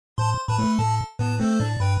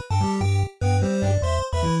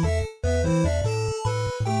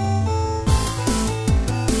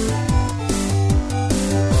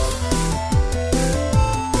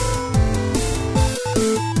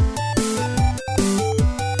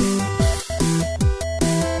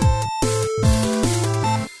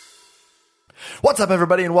What's up,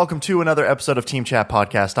 everybody, and welcome to another episode of Team Chat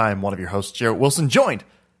Podcast. I am one of your hosts, Jarrett Wilson, joined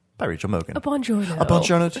by Rachel Mogan. A buongiorno. A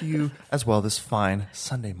buongiorno to you as well this fine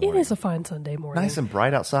Sunday morning. It is a fine Sunday morning. Nice and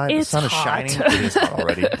bright outside. It's the sun is hot. shining. It is hot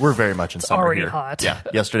already. We're very much in summer already here. hot. Yeah.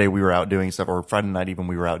 Yesterday we were out doing stuff, or Friday night even,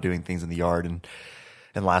 we were out doing things in the yard, and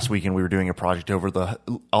last weekend we were doing a project over the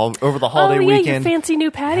holiday weekend. Your fancy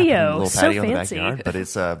new patio. Yeah, a little patio so in the fancy. backyard, but it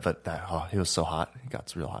was so hot. It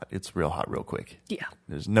got real hot. It's real hot real quick. Yeah.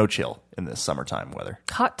 There's no chill in this summertime weather.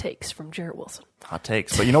 Hot takes from Jarrett Wilson. Hot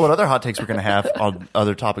takes. But you know what other hot takes we're going to have on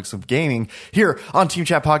other topics of gaming here on Team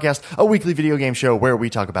Chat Podcast, a weekly video game show where we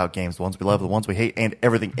talk about games, the ones we love, the ones we hate, and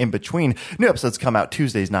everything in between. New episodes come out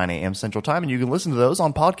Tuesdays, 9 a.m. Central Time, and you can listen to those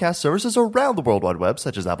on podcast services around the World Wide Web,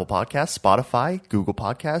 such as Apple Podcasts, Spotify, Google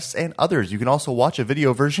Podcasts, and others. You can also watch a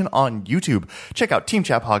video version on YouTube. Check out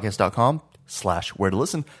teamchatpodcast.com/where to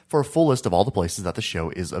listen for a full list of all the places that the show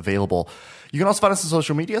is available. You can also find us on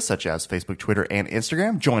social media such as Facebook, Twitter, and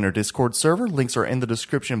Instagram. Join our Discord server. Links are in the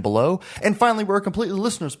description below. And finally, we're a completely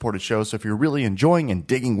listener-supported show, so if you're really enjoying and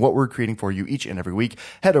digging what we're creating for you each and every week,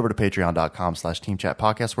 head over to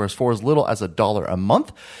patreon.com/teamchatpodcast, where for as little as $1 a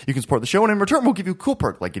month, you can support the show, and in return, we'll give you a cool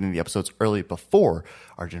perk like getting the episodes early before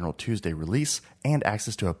our general Tuesday release and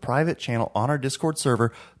access to a private channel on our Discord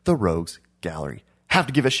server, The Rogues Gallery. Have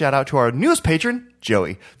to give a shout out to our newest patron,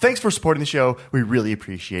 Joey. Thanks for supporting the show. We really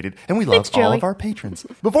appreciate it. And we love all of our patrons.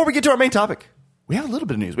 Before we get to our main topic, we have a little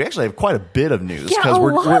bit of news. We actually have quite a bit of news. Yeah, a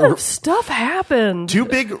lot of stuff happened.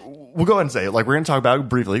 We'll go ahead and say it. Like, we're going to talk about it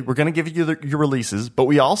briefly. We're going to give you your releases, but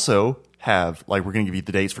we also have, we're going to give you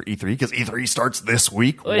the dates for E3 because E3 starts this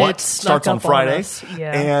week. Starts on Friday.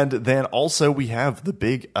 Yeah. And then also we have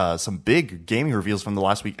some big gaming reveals from the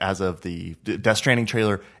last week as of the Death Stranding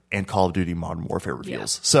trailer and Call of Duty Modern Warfare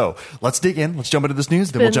reveals. Yeah. So let's dig in. Let's jump into this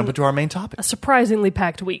news. Then we'll jump into our main topic. A surprisingly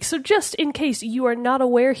packed week. So just in case you are not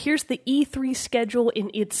aware, here's the E3 schedule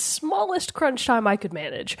in its smallest crunch time I could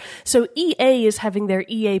manage. So EA is having their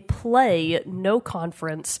EA Play No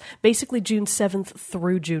Conference, basically June 7th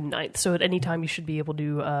through June 9th. So at any time you should be able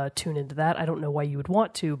to tune into that. I don't know why you would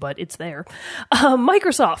want to, but it's there.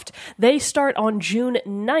 Microsoft, they start on June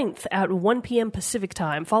 9th at 1 p.m. Pacific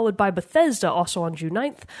time, followed by Bethesda also on June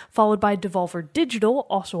 9th, followed by Devolver Digital,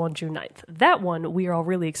 also on June 9th. That one we are all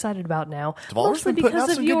really excited about now. Devolver's been putting out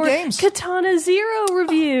some good games. Katana Zero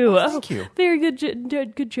review. Thank you. Very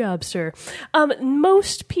good job, sir.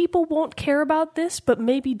 Most people won't care about this, but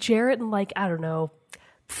maybe Jarrett and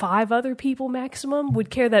 5 other people maximum would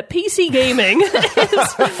care that PC gaming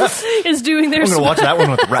is doing their... I'm going to watch that one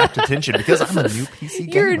with rapt attention because I'm a new PC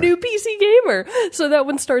gamer. You're a new PC gamer. So that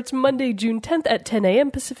one starts Monday, June 10th at 10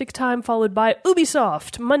 a.m. Pacific time, followed by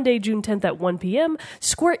Ubisoft, Monday, June 10th at 1 p.m.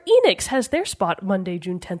 Square Enix has their spot Monday,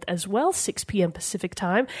 June 10th as well, 6 p.m. Pacific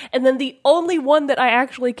time. And then the only one that I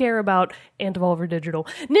actually care about, and Devolver Digital,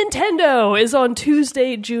 Nintendo is on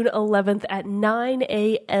Tuesday, June 11th at 9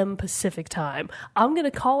 a.m. Pacific time. I'm going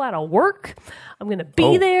to call out of work. I'm going to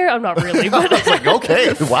be there. I'm not really, but I was like,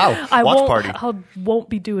 okay, wow, watch party. I won't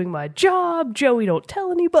be doing my job. Joey, don't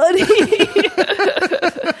tell anybody.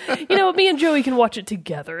 Me and Joey can watch it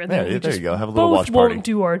together, and then there you go. Have a little watch party. Won't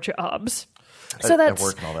do our jobs. So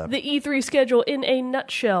that's that. The E3 schedule in a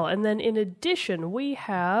nutshell. And then in addition, we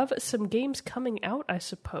have some games coming out, I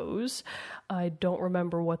suppose. I don't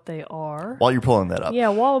remember what they are. While you're pulling that up. Yeah,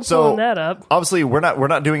 while I'm pulling that up. Obviously, we're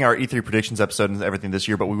not doing our E3 predictions episode and everything this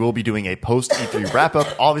year, but we will be doing a post-E3 wrap-up.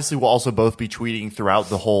 Obviously, we'll also both be tweeting throughout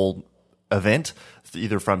the whole event,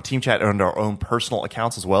 either from Team Chat and our own personal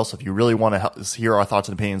accounts as well. So if you really want to hear our thoughts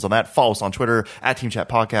and opinions on that, follow us on Twitter at Team Chat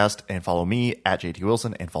Podcast, and follow me at JT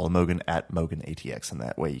Wilson, and follow Mogan at MoganATX. And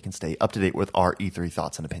that way you can stay up to date with our E3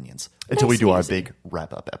 thoughts and opinions until we do our big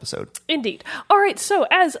wrap-up episode. Indeed. All right, so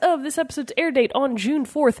as of this episode's air date on June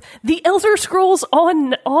 4th, The Elder Scrolls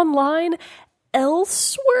Online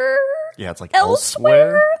Elsewhere? Yeah, it's like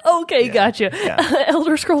Elsewhere. Okay, yeah. Gotcha. Yeah.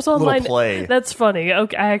 Elder Scrolls Online. Little play. That's funny.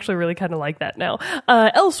 Okay, I actually really kind of like that now.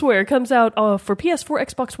 Elsewhere comes out for PS4,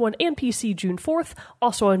 Xbox One, and PC June 4th.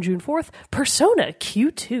 Also on June 4th, Persona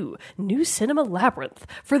Q2, New Cinema Labyrinth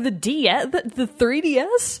for the the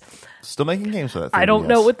 3DS. Still making games for that 3DS. I don't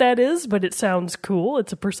know what that is, but it sounds cool.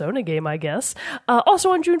 It's a Persona game, I guess.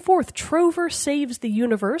 Also on June 4th, Trover Saves the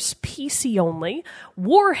Universe, PC only.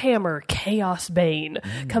 Warhammer Chaos Bane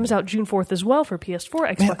comes out June 4th as well for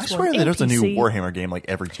PS4, Xbox One, I swear and there's PC. a new Warhammer game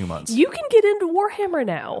every 2 months. You can get into Warhammer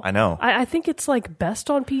now. I know. I think it's best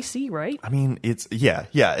on PC, right? I mean, it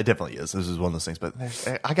definitely is. This is one of those things, but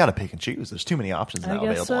I got to pick and choose. There's too many options now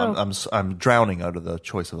available. So. I'm drowning under the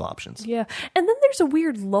choice of options. Yeah. And then there's a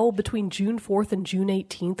weird lull between between June 4th and June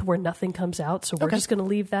 18th where nothing comes out, so we're just going to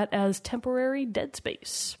leave that as temporary dead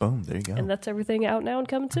space. Boom, there you go. And that's everything out now and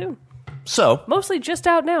coming soon. So, Mostly just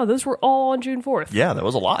out now. Those were all on June 4th. yeah, that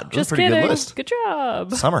was a lot. It was Just a pretty kidding. good list. Good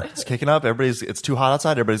job. Summer, it's kicking up. It's too hot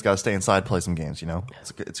outside. Everybody's got to stay inside, play some games,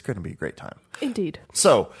 It's going to be a great time. Indeed.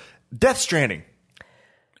 So, Death Stranding.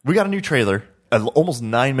 We got a new trailer, an almost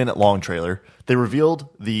 9-minute long trailer. They revealed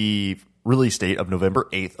the release date of November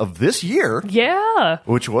 8th of this year, Yeah.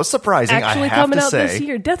 which was surprising, Actually I have coming to out say. this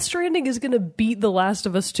year. Death Stranding is going to beat The Last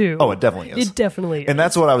of Us 2. Oh, it definitely is. It definitely is. And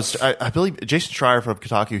that's what I believe Jason Schreier from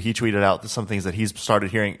Kotaku, he tweeted out some things that he's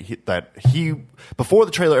started hearing before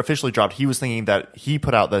the trailer officially dropped, he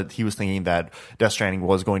put out that he was thinking that Death Stranding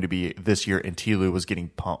was going to be this year and TLU was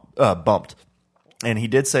getting bumped. And he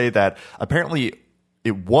did say that apparently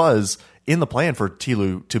it was in the plan for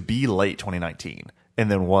TLU to be late 2019. And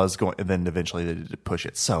then eventually they did push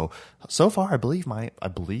it. So far, I believe my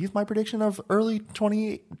prediction of early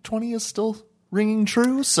 2020 is still ringing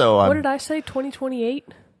true. So what did I say? 2028?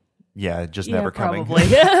 Yeah, just never coming. Probably.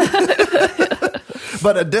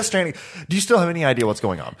 But Death Stranding, do you still have any idea what's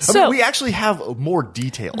going on? I mean, we actually have more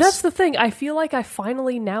details. That's the thing. I feel like I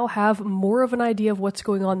finally now have more of an idea of what's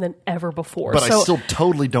going on than ever before. But I still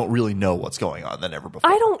totally don't really know what's going on than ever before.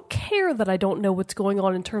 I don't care that I don't know what's going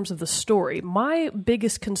on in terms of the story. My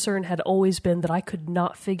biggest concern had always been that I could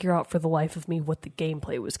not figure out for the life of me what the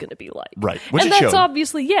gameplay was going to be like. Right. Which and it that's showed.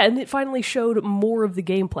 obviously, and it finally showed more of the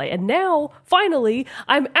gameplay. And now, finally,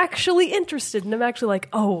 I'm actually interested. And I'm actually like,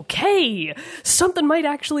 okay, something might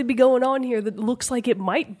actually be going on here that looks like it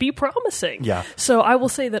might be promising. Yeah. So I will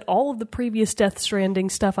say that all of the previous Death Stranding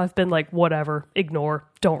stuff, I've been like, whatever, ignore,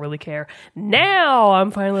 don't really care. Now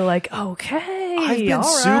I'm finally like, okay, I've been all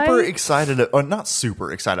super right. excited, or not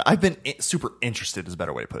super excited. I've been super interested, is a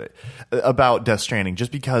better way to put it, about Death Stranding,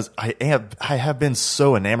 just because I have been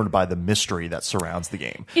so enamored by the mystery that surrounds the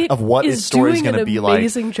game, of what its story is going to be like. It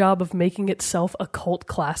is doing an amazing job of making itself a cult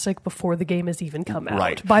classic before the game has even come out,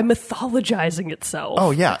 Right. by mythologizing itself.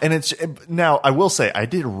 Oh yeah, and now I will say I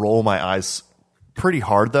did roll my eyes pretty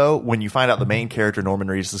hard though when you find out the main character, Norman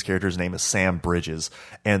Reedus' character's name is Sam Bridges,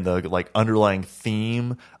 and the underlying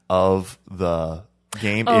theme of the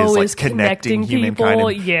game is connecting humankind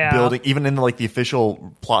people, and building, even in the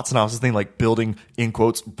official plot synopsis thing, building in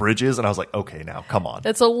quotes bridges, and I was like, okay, now come on,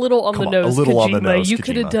 That's a little on the nose, a little Kojima. on the nose, You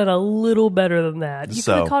could have Kojima. done a little better than that. You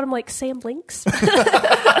So- could have called him Sam Links.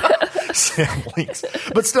 Sam Links.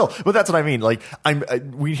 But that's what I mean.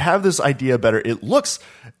 We have this idea better. It looks.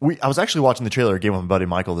 I was actually watching the trailer again with my buddy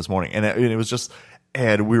Michael this morning, and it was just,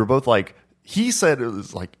 and we were both like. He said it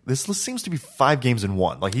was like, this seems to be 5 games in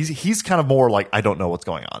one. He's kind of more like, I don't know what's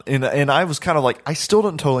going on, and I was kind of like, I still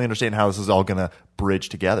don't totally understand how this is all gonna bridge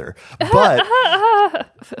together, but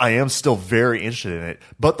I am still very interested in it.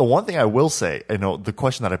 But the one thing I will say, the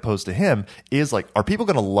question that I posed to him is are people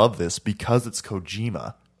gonna love this because it's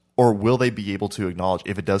Kojima? Or will they be able to acknowledge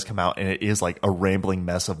if it does come out and it is a rambling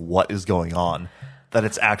mess of what is going on, that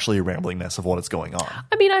it's actually a rambling mess of what is going on?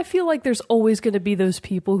 I mean, I feel like there's always going to be those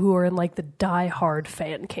people who are in the die-hard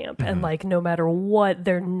fan camp, Mm-hmm. and no matter what,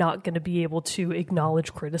 they're not going to be able to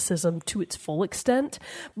acknowledge criticism to its full extent.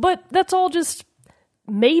 But that's all just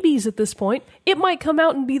maybes at this point. It might come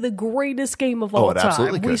out and be the greatest game of all it time.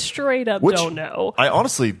 absolutely could. We straight up Which don't know. I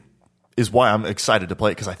honestly is why I'm excited to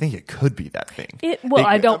play it, because I think it could be that thing.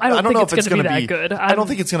 I don't think know it's if it's going to gonna be that good. I don't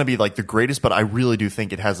think it's going to be the greatest, but I really do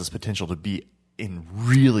think it has this potential to be a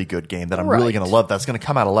really good game that I'm really Right. going to love. That's going to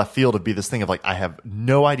come out of left field to be this thing of I have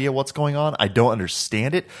no idea what's going on. I don't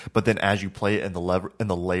understand it, but then as you play it and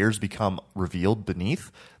the layers become revealed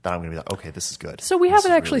beneath, then I'm going to be like, okay, this is good. So we This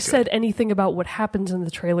haven't is actually really said anything about what happens in the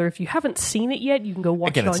trailer. If you haven't seen it yet, you can go watch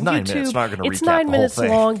Again, it on it's 9 YouTube. minutes. We're not gonna It's recap 9 the minutes whole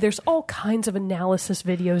thing. long. There's all kinds of analysis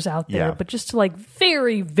videos out there, Yeah. but just to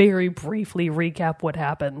very, very briefly recap what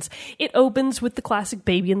happens. It opens with the classic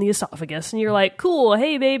baby in the esophagus, and you're like, cool,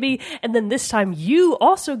 hey baby. And then this time you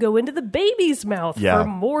also go into the baby's mouth Yeah. for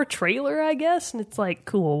more trailer, I guess. And it's like,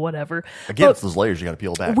 cool, whatever. Again, But it's those layers you got to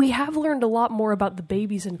peel back. we have learned a lot more about the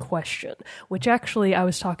babies in question, which actually I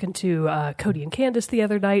was talking to Cody and Candace the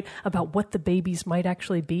other night about what the babies might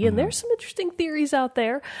actually be, and there's some interesting theories out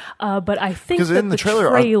there. But I think 'Cause that in the trailer-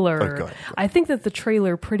 go ahead. I think that the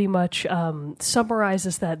trailer pretty much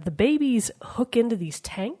summarizes that the babies hook into these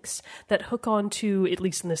tanks that hook onto, at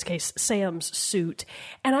least in this case, Sam's suit,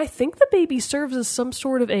 and I think the baby serves as some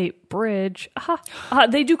sort of a bridge.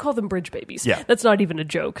 They do call them bridge babies. Yeah. That's not even a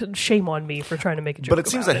joke. Shame on me for trying to make a joke. But it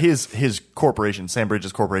seems about that his corporation, Sam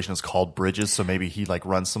Bridges' corporation, is called Bridges, so maybe he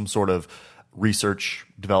runs some sort of research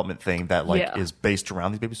development thing that Yeah. is based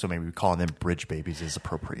around these babies. So maybe calling them bridge babies is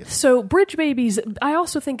appropriate. So bridge babies, I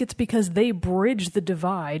also think it's because they bridge the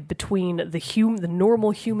divide between the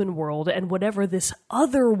normal human world and whatever this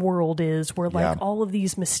other world is, where like all of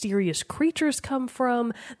these mysterious creatures come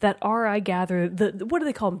from that are, I gather, what do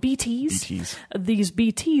they call them? BTs? BTs. These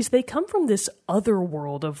BTs, they come from this other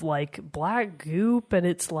world of like black goop, and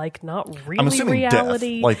it's like not really I'm assuming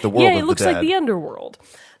reality. death, like the world yeah, of it the looks like dead. the underworld.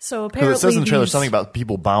 So apparently, Because it says in the trailer these- something about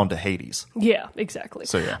people bound to Hades. Yeah, exactly.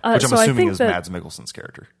 So yeah, which I'm so I assuming think is that- Mads Mikkelsen's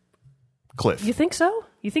character, Cliff. You think so?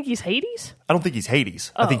 You think he's Hades? I don't think he's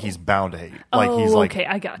Hades. I think he's bound to Hades. Oh, Like okay,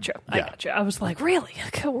 I gotcha. I Yeah. gotcha. I was like, really?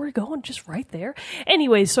 Okay, we're going just right there.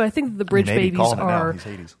 Anyway, so I think the bridge maybe babies calling it now, are he's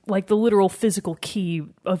Hades. like the literal physical key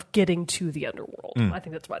of getting to the underworld. Mm. I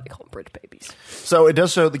think that's why they call them bridge babies. So it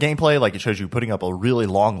does show the gameplay, like it shows you putting up a really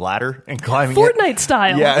long ladder and climbing Fortnite it.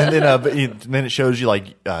 style. Yeah, and then it shows you like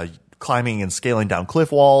climbing and scaling down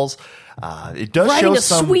cliff walls. It does Riding show a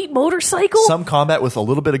some sweet motorcycle? some combat with a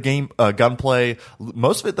little bit of gunplay.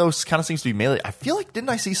 Most of it though kind of seems to be melee. I feel like didn't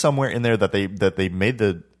I see somewhere in there that they made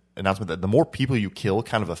the announcement that the more people you kill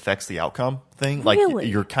kind of affects the outcome thing. Like Really?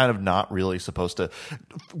 you're kind of not really supposed to.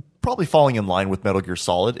 Probably falling in line with Metal Gear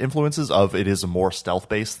Solid influences of it is a more stealth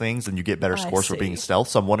based things and you get better I scores for see. being stealth.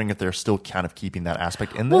 So I'm wondering if they're still kind of keeping that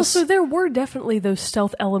aspect in this. Well, so there were definitely those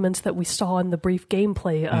stealth elements that we saw in the brief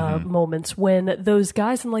gameplay Mm-hmm. moments when those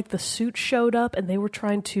guys in like the suit showed up and they were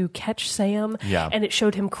trying to catch Sam. Yeah. And it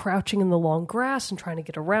showed him crouching in the long grass and trying to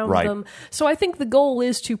get around Right. them. So I think the goal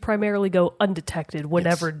is to primarily go undetected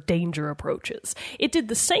whenever danger approaches. It did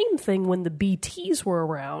the same thing when the BTs were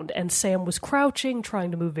around and Sam was crouching,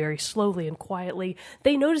 trying to move very slowly and quietly.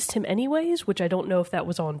 They noticed him anyways, which I don't know if that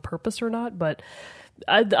was on purpose or not, but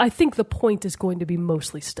I think the point is going to be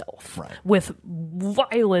mostly stealth, Right. with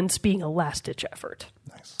violence being a last-ditch effort.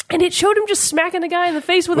 Nice. And it showed him just smacking a guy in the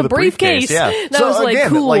face with a briefcase, briefcase. yeah. That So was like again,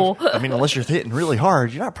 cool. I mean, unless you're hitting really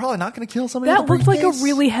hard, you're probably not going to kill somebody. That with a looked like a briefcase.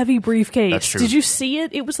 really heavy briefcase. That's true. Did you see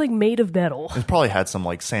it? It was like made of metal. It probably had some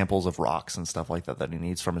like samples of rocks and stuff like that he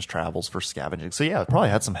needs from his travels for scavenging. So yeah, it probably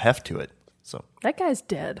had some heft to it. So That guy's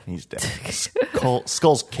dead. he's dead.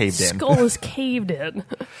 Skull's caved in. Skull is caved in.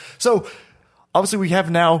 So obviously we have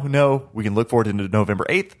now know we can look forward to November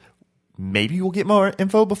 8th. Maybe we'll get more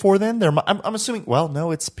info before then. I'm assuming. Well,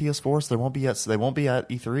 no, it's PS4, so they won't be at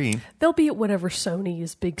E3. They'll be at whatever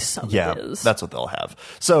Sony's big summit Yeah, is. that's what they'll have.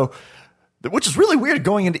 So, which is really weird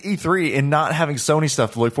going into E3 and not having Sony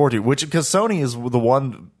stuff to look forward to. Because Sony is the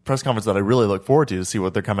one press conference that I really look forward to see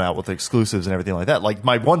what they're coming out with, exclusives and everything like that. Like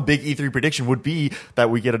my one big E3 prediction would be that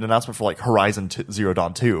we get an announcement for like Horizon Zero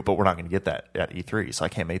Dawn 2, but we're not going to get that at E3, so I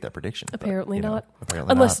can't make that prediction. But, Apparently you know, not.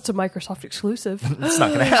 apparently Unless not. it's a Microsoft exclusive. It's not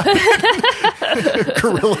going to happen.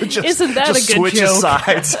 Gorilla just, Isn't that just a good switches joke?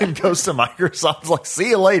 sides and goes to Microsoft. Like, see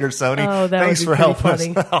you later, Sony. Oh, that Thanks would for be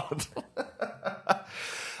pretty helping us out.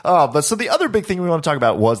 But so the other big thing we want to talk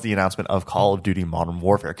about was the announcement of Call of Duty Modern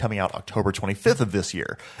Warfare coming out October 25th of this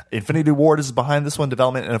year. Infinity Ward is behind this one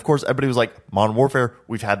development, and of course everybody was like, Modern Warfare,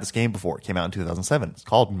 we've had this game before. It came out in 2007. It's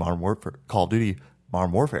called Modern Warfare, Call of Duty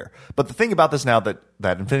Modern Warfare. But the thing about this now that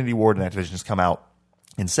Infinity Ward and Activision has come out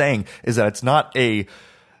in saying is that it's not a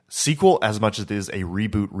sequel as much as it is a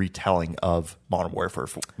reboot retelling of Modern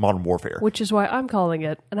Warfare. Which is why I'm calling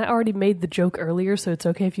it. And I already made the joke earlier, so it's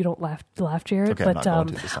okay if you don't laugh, Jared. Okay, I'm but not going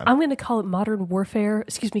to this time. I'm going to call it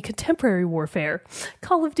Contemporary Warfare.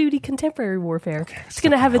 Call of Duty Contemporary Warfare. It's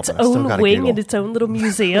going to have its helping. I still own gotta wing giggle. and its own little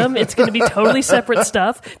museum. It's going to be totally separate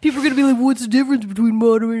stuff. People are going to be like, what's the difference between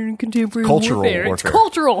modern and contemporary Cultural warfare? warfare. It's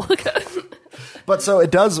cultural. But so it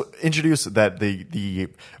does introduce that the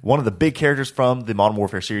one of the big characters from the Modern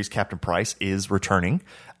Warfare series, Captain Price, is returning.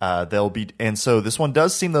 And so this one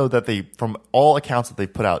does seem though that from all accounts that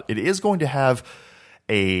they've put out, it is going to have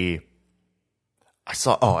I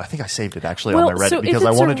think I saved it actually on my Reddit so because if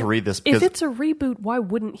I it's wanted to read this because if it's a reboot, why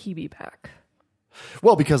wouldn't he be back?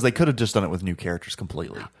 well, because they could have just done it with new characters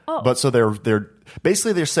completely. Oh. But so they're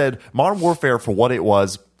basically they said Modern Warfare for what it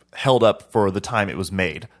was held up for the time it was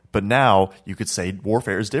made. But now you could say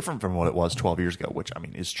warfare is different from what it was 12 years ago, which I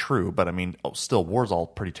mean is true. But I mean, still, war's all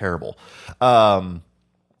pretty terrible.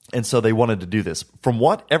 And so they wanted to do this.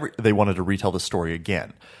 They wanted to retell the story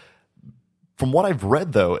again. From what I've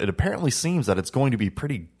read, though, it apparently seems that it's going to be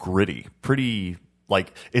pretty gritty, pretty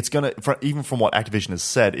like it's going to. Even from what Activision has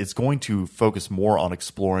said, it's going to focus more on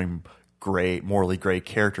exploring morally gray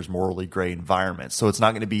characters, morally gray environments. So it's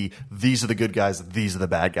not going to be these are the good guys, these are the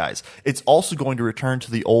bad guys. It's also going to return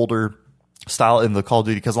to the older style in the Call of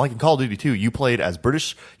Duty because, like in Call of Duty 2, you played as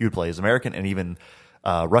British, you would play as American, and even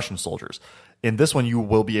Russian soldiers. In this one, you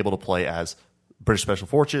will be able to play as British Special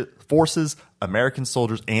Forces, American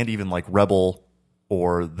soldiers, and even like rebel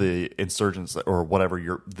or the insurgents or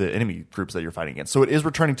whatever the enemy groups that you're fighting against. So it is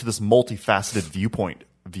returning to this multifaceted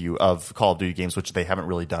view of Call of Duty games, which they haven't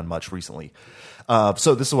really done much recently.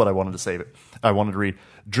 So this is what I wanted to say. I wanted to read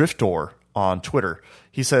Driftor on Twitter.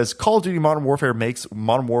 He says, Call of Duty Modern Warfare makes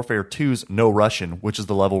Modern Warfare 2's No Russian, which is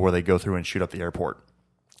the level where they go through and shoot up the airport.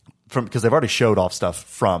 Because they've already showed off stuff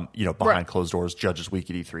from, behind closed doors, Judges Week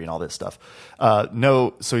at E3 and all this stuff.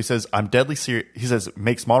 So he says, I'm deadly serious. He says,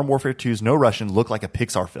 makes Modern Warfare 2's No Russian look like a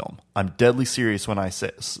Pixar film. I'm deadly serious when I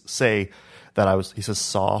say that I was, he says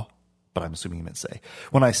saw, but I'm assuming he meant say.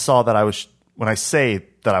 When I say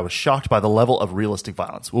that I was shocked by the level of realistic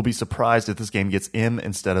violence. We'll be surprised if this game gets M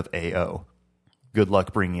instead of AO. Good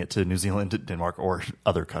luck bringing it to New Zealand, Denmark, or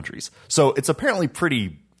other countries. So it's apparently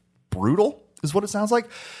pretty brutal, is what it sounds like.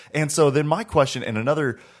 And so then my question,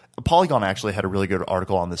 and Polygon actually had a really good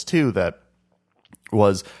article on this too that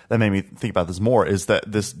made me think about this more, is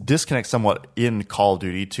that this disconnects somewhat in Call of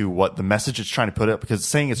Duty to what the message it's trying to put up, because it's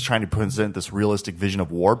saying it's trying to present this realistic vision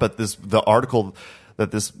of war, but the article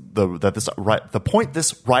the point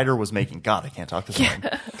this writer was making, God, I can't talk this morning,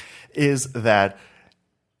 is that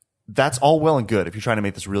that's all well and good if you're trying to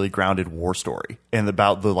make this really grounded war story and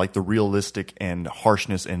about the realistic and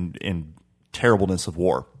harshness and terribleness of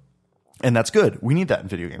war. And that's good. We need that in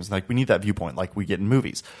video games. We need that viewpoint like we get in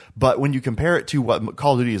movies. But when you compare it to what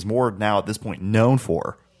Call of Duty is more now at this point known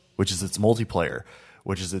for, which is its multiplayer,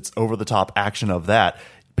 which is its over-the-top action of that,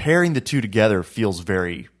 pairing the two together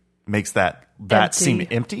makes that seem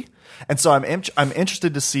empty. And so I'm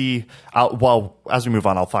interested to see, as we move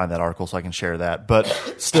on, I'll find that article so I can share that. But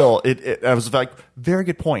still, it was very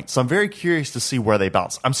good point. So I'm very curious to see where they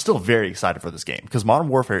bounce. I'm still very excited for this game because Modern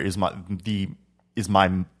Warfare is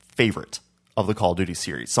my favorite of the Call of Duty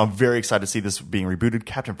series. So I'm very excited to see this being rebooted.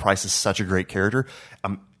 Captain Price is such a great character.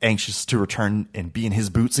 I'm anxious to return and be in his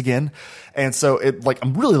boots again. And so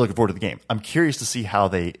I'm really looking forward to the game. I'm curious to see how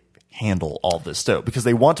they handle all this stuff because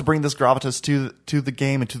they want to bring this gravitas to the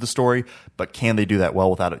game and to the story, but can they do that well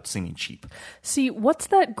without it seeming cheap? See, what's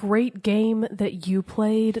that great game that you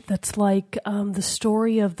played that's the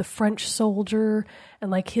story of the French soldier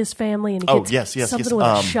and his family and he gets something with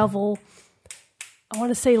a shovel? I want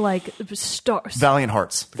to say stars. Valiant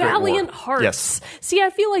Hearts. Valiant Hearts. Yes. See, I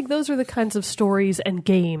feel like those are the kinds of stories and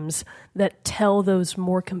games that tell those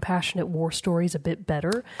more compassionate war stories a bit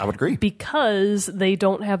better. I would agree. Because they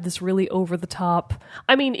don't have this really over the top.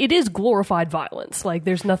 I mean, it is glorified violence.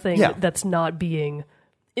 There's nothing that's not being.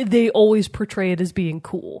 They always portray it as being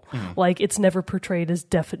cool. It's never portrayed as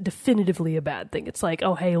definitively a bad thing. It's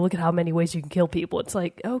oh, hey, look at how many ways you can kill people. It's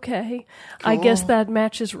okay, cool. I guess that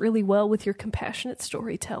matches really well with your compassionate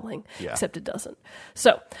storytelling, except it doesn't.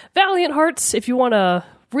 So, Valiant Hearts, if you want a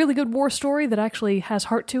really good war story that actually has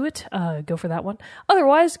heart to it, go for that one.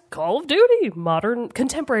 Otherwise, Call of Duty,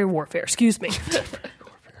 contemporary warfare, excuse me.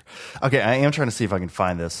 Okay, I am trying to see if I can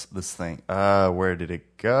find this thing. Where did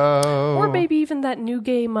it go? Or maybe even that new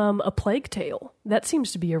game, A Plague Tale. That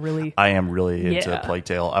seems to be a really... I am really into Plague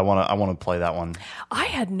Tale. I want to play that one. I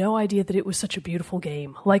had no idea that it was such a beautiful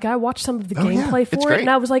game. I watched some of the gameplay for great. it, and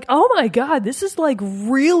I was oh my god, this is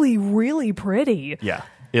really, really pretty. Yeah,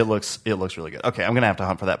 it looks really good. Okay, I'm gonna have to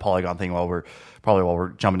hunt for that Polygon thing while we're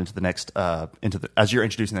jumping into the next as you're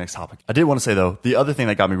introducing the next topic. I did want to say though, the other thing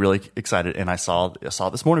that got me really excited, and I saw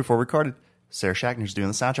this morning before we recorded, Sarah Shackner's doing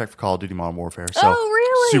the soundtrack for Call of Duty Modern Warfare. So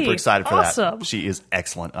really? Super excited for awesome. that. She is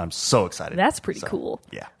excellent. I'm so excited. That's pretty cool.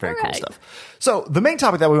 Yeah, very cool stuff. So the main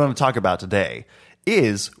topic that we want to talk about today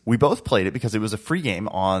is we both played it because it was a free game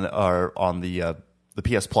on the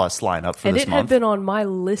PS Plus lineup for this month. And it had been on my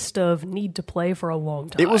list of need to play for a long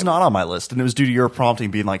time. It was not on my list, and it was due to your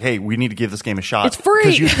prompting being hey, we need to give this game a shot. It's free!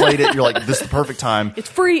 Because you played it, you're this is the perfect time. It's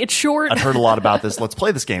free, it's short. I'd heard a lot about this, let's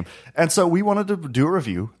play this game. And so we wanted to do a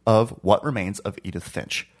review of What Remains of Edith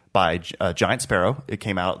Finch by Giant Sparrow. It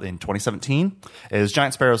came out in 2017. It was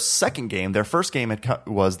Giant Sparrow's second game. Their first game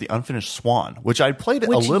was The Unfinished Swan, which I played a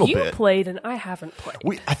little bit. Which you played and I haven't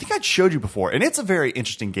played. I think I'd showed you before, and it's a very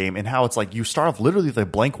interesting game in how it's you start off literally with a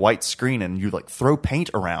blank white screen and you throw paint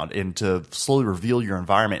around and to slowly reveal your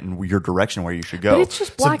environment and your direction where you should go. But it's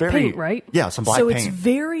just black paint, right? Yeah, some black paint. So it's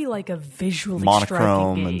very a visually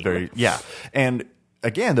monochrome striking game. And very and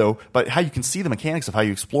again, though, but how you can see the mechanics of how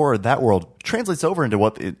you explore that world translates over into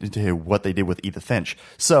what they did with Edith Finch.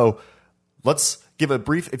 So let's give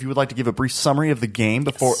if you would like to give a brief summary of the game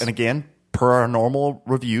before, and again, per our normal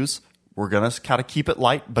reviews, we're going to kind of keep it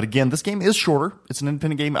light. But again, this game is shorter. It's an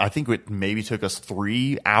independent game. I think it maybe took us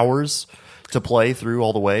 3 hours to play through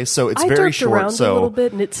all the way. So it's I very derped short. around So a little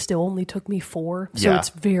bit, and it still only took me 4. So Yeah. it's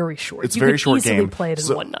very short. it's you a very could short easily game. play it in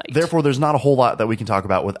So one night. Therefore, there's not a whole lot that we can talk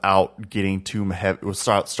about without getting too heavy,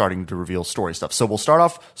 starting to reveal story stuff. So we'll start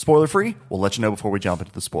off spoiler free. We'll let you know before we jump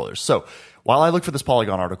into the spoilers. So while I look for this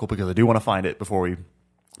Polygon article, because I do want to find it before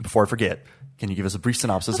I forget, can you give us a brief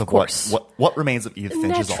synopsis of course. what Remains of Edith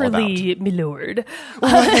Finch is all about? Naturally, my lord.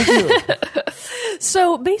 Thank you.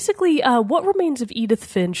 So basically, what Remains of Edith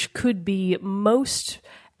Finch could be most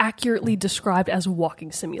accurately described as a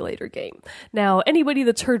walking simulator game. Now, anybody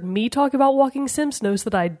that's heard me talk about walking sims knows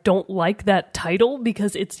that I don't like that title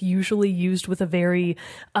because it's usually used with a very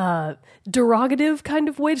derogative kind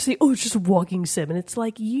of way to say, oh, it's just a walking sim. And it's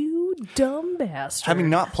like, you dumb bastard. Having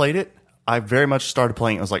not played it, I very much started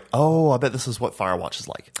playing it. I was like, oh, I bet this is what Firewatch is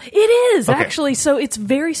like. It is, actually. So it's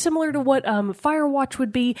very similar to what Firewatch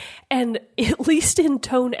would be. And at least in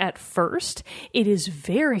tone at first, it is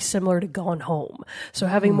very similar to Gone Home. So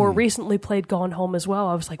having more recently played Gone Home as well,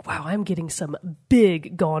 I was like, wow, I'm getting some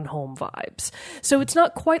big Gone Home vibes. So it's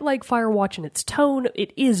not quite like Firewatch in its tone.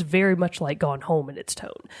 It is very much like Gone Home in its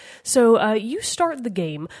tone. So you start the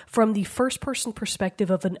game from the first-person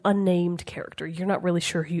perspective of an unnamed character. You're not really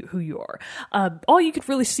sure who you are. All you could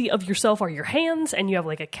really see of yourself are your hands, and you have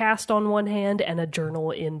like a cast on one hand and a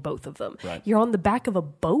journal in both of them. Right. You're on the back of a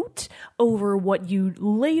boat over what you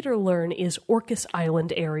later learn is Orcas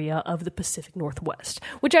Island area of the Pacific Northwest,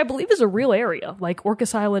 which I believe is a real area. Like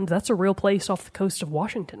Orcas Island, that's a real place off the coast of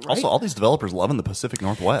Washington, right? Also, all these developers loving the Pacific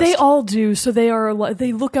Northwest. They all do. So they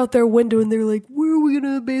look out their window and they're like, where are we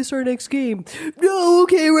going to base our next game? No,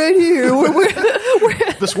 okay, right here.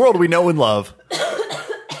 This world we know and love.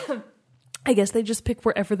 I guess they just pick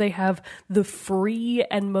wherever they have the free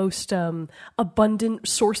and most abundant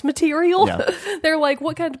source material. Yeah. They're like,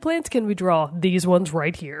 what kind of plants can we draw? These ones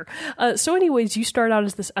right here. So anyways, you start out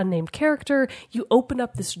as this unnamed character. You open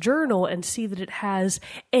up this journal and see that it has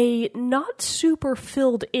a not super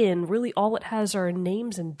filled in, really all it has are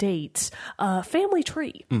names and dates, family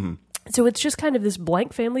tree. Mm-hmm. So it's just kind of this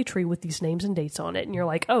blank family tree with these names and dates on it. And you're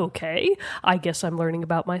like, okay, I guess I'm learning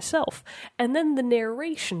about myself. And then the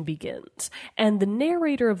narration begins. And the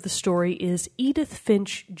narrator of the story is Edith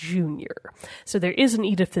Finch Jr. So there is an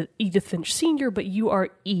Edith Finch Sr., but you are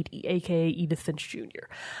Edie, aka Edith Finch Jr.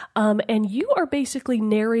 And you are basically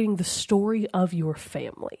narrating the story of your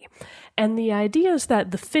family. And the idea is that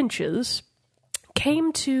the Finches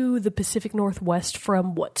came to the Pacific Northwest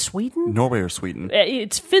from what, Sweden? Norway or Sweden?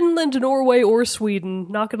 It's Finland, Norway, or Sweden.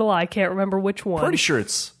 Not gonna lie, I can't remember which one. Pretty sure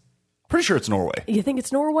it's Norway. You think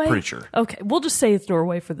it's Norway? Pretty sure. Okay, we'll just say it's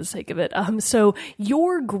Norway for the sake of it. So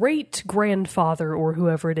your great-grandfather, or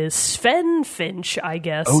whoever it is, Sven Finch, I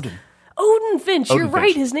guess. Odin Finch, you're Finch.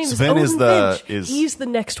 right. His name Sven is Odin is Finch. He's the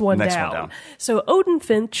next one down. So Odin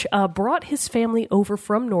Finch brought his family over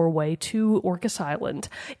from Norway to Orcas Island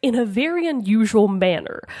in a very unusual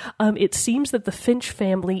manner. It seems that the Finch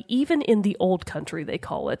family, even in the old country they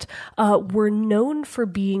call it, were known for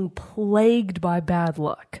being plagued by bad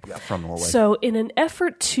luck. Yeah, from Norway. So in an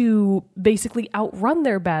effort to basically outrun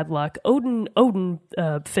their bad luck, Odin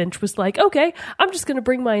Finch was like, okay, I'm just going to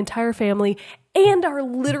bring my entire family and our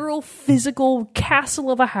literal physical castle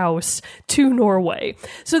of a house to Norway.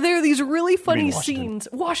 So there are these really funny scenes.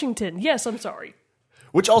 Washington. Yes, I'm sorry.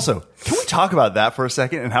 Which also, can we talk about that for a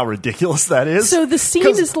second and how ridiculous that is? So the scene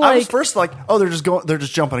is like, I was first like, oh, they're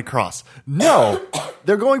just jumping across. No,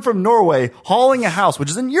 they're going from Norway, hauling a house, which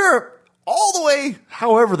is in Europe, all the way,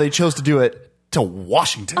 however they chose to do it, to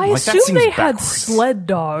Washington. I like, that assume seems they backwards. had sled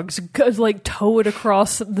dogs like tow it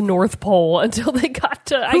across the North Pole until they got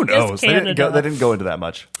to Who I guess knows? Canada. They didn't go into that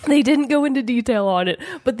much. They didn't go into detail on it,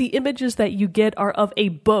 but the images that you get are of a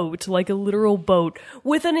boat, like a literal boat,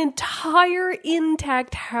 with an entire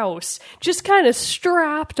intact house just kind of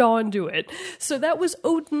strapped onto it. So that was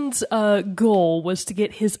Odin's goal, was to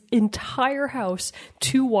get his entire house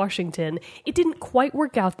to Washington. It didn't quite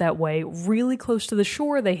work out that way. Really close to the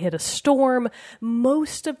shore, they hit a storm.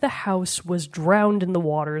 Most of the house was drowned in the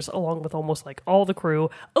waters, along with almost like all the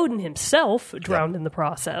crew. Odin himself drowned in the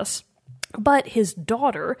process. But his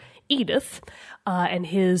daughter, Edith, and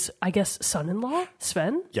his, I guess, son-in-law,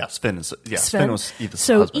 Sven? Yeah, Sven was Edith's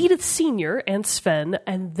So husband. Edith Sr. and Sven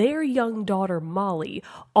and their young daughter, Molly,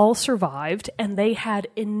 all survived, and they had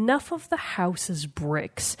enough of the house's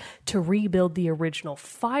bricks to rebuild the original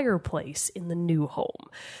fireplace in the new home.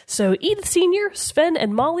 So Edith Sr., Sven,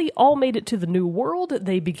 and Molly all made it to the new world.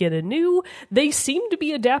 They begin anew. They seem to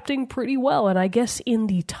be adapting pretty well, and I guess in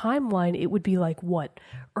the timeline, it would be like, what,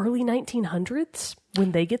 early 1900s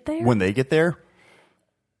when they get there? When they get there?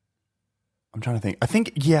 I'm trying to think. I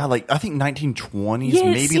think 1920s, Yeah, it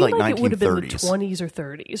maybe seemed like like it would have been the 1930s. 20s or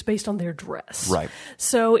 30s based on their dress. Right.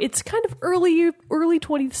 So it's kind of early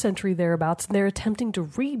 20th century thereabouts, and they're attempting to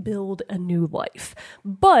rebuild a new life.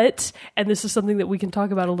 But, and this is something that we can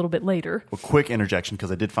talk about a little bit later. A quick interjection,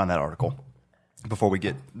 because I did find that article before we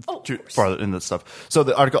get too course. farther into this stuff. So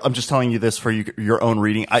the article, I'm just telling you this for your own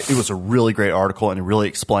reading. It was a really great article, and it really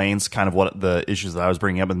explains kind of what the issues that I was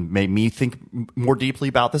bringing up and made me think more deeply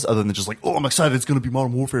about this, other than just like, oh, I'm excited, it's going to be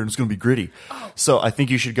Modern Warfare and it's going to be gritty. So I think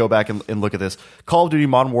you should go back and look at this. Call of Duty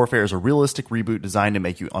Modern Warfare is a realistic reboot designed to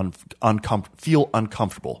make you feel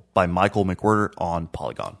uncomfortable by Michael McWhirter on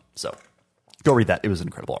Polygon. So go read that. It was an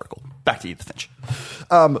incredible article. Back to Edith Finch.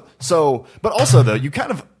 But also, though, you kind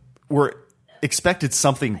of were expected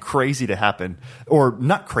something crazy to happen, or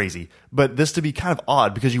not crazy, but this to be kind of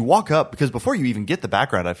odd, because you walk up, because before you even get the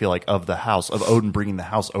background, I feel like, of the house, of Odin bringing the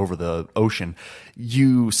house over the ocean,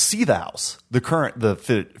 you see the house,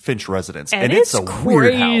 the Finch residence, and it's a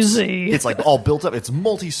weird house. It's like all built up. It's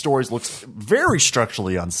multi-stories, looks very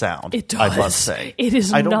structurally unsound. It does. I must say. It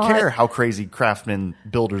is I don't not- care how crazy craftsmen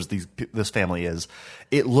builders this family is.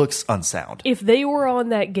 It looks unsound. If they were on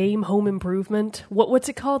that game Home Improvement, what's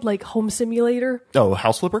it called? Like Home Simulator? Oh,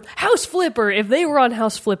 House Flipper? House Flipper. If they were on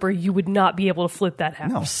House Flipper, you would not be able to flip that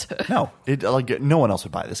house. No. No one else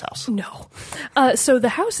would buy this house. No. So the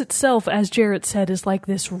house itself, as Jarrett said, is like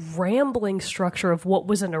this rambling structure of what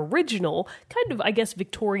was an original, kind of, I guess,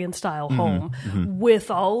 Victorian-style home with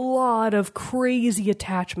a lot of crazy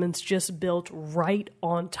attachments just built right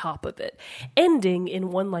on top of it, ending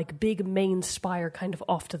in one like big main spire kind of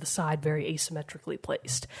off to the side, very asymmetrically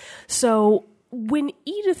placed. So when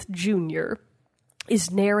Edith Jr. is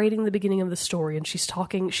narrating the beginning of the story, and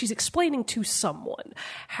she's explaining to someone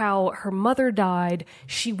how her mother died.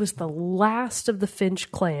 She was the last of the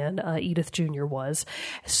Finch clan, Edith Jr. was.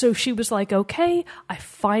 So she was like, okay, I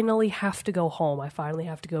finally have to go home. I finally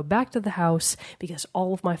have to go back to the house because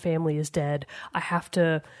all of my family is dead. I have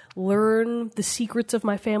to learn the secrets of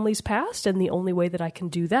my family's past, and the only way that I can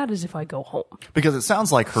do that is if I go home. Because it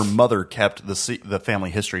sounds like her mother kept the family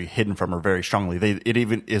history hidden from her very strongly. It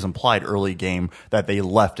even is implied early game that they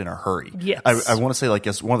left in a hurry. Yes. I want to say, like,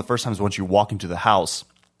 it's one of the first times once you walk into the house,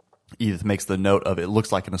 Edith makes the note of it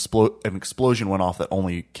looks like an explosion went off that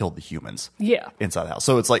only killed the humans. Yeah. Inside the house.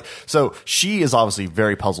 So it's like, so she is obviously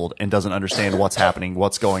very puzzled and doesn't understand what's happening,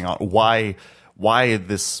 what's going on, why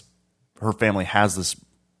her family has this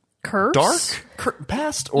Curse?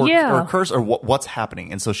 past or curse, or what's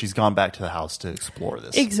happening. And so she's gone back to the house to explore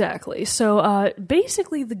this. Exactly. So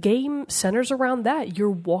basically the game centers around that.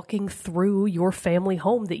 You're walking through your family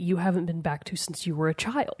home that you haven't been back to since you were a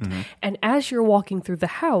child. And as you're walking through the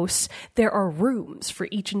house, there are rooms for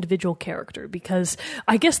each individual character, because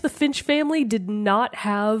I guess the Finch family did not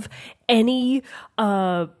have any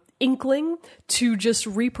inkling to just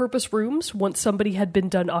repurpose rooms once somebody had been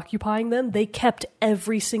done occupying them. They kept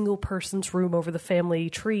every single person's room over the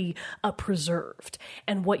family tree preserved.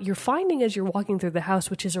 And what you're finding as you're walking through the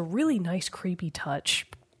house, which is a really nice creepy touch,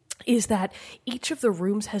 is that each of the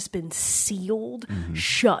rooms has been sealed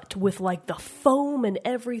shut with like the foam and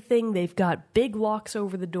everything. They've got big locks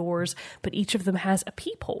over the doors, but each of them has a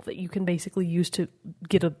peephole that you can basically use to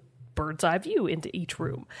get a bird's eye view into each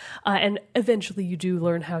room. And eventually you do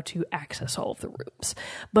learn how to access all of the rooms.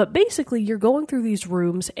 But basically you're going through these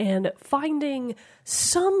rooms and finding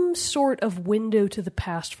some sort of window to the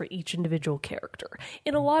past for each individual character.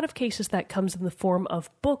 In a lot of cases that comes in the form of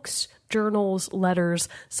books, journals, letters,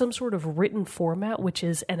 some sort of written format, which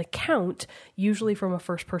is an account, usually from a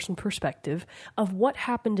first-person perspective, of what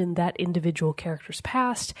happened in that individual character's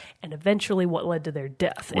past and eventually what led to their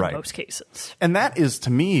death in most cases. And that is,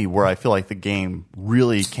 to me, where I feel like the game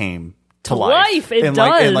really came to life. It and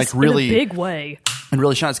does, really, in a big way. And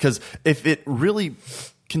really shines, because if it really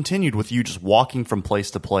continued with you just walking from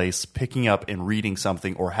place to place, picking up and reading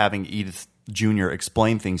something, or having Edith Jr.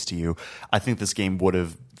 explain things to you, I think this game would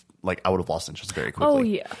have, I would have lost interest very quickly. Oh,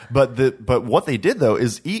 yeah. But what they did, though,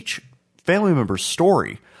 is each family member's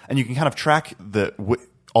story, and you can kind of track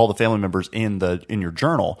all the family members in your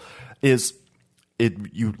journal, is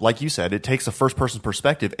like you said, it takes a first person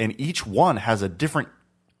perspective, and each one has a different,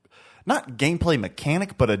 not gameplay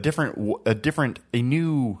mechanic, but a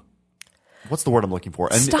new what's the word I'm looking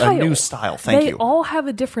for? Style. A new style. Thank you. They all have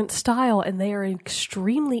a different style, and they are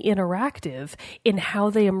extremely interactive in how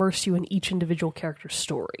they immerse you in each individual character's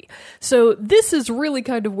story. So this is really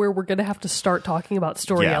kind of where we're going to have to start talking about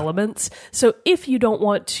story elements. So if you don't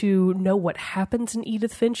want to know what happens in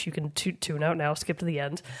Edith Finch, you can tune out now, skip to the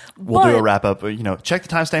end. We'll do a wrap up. Check the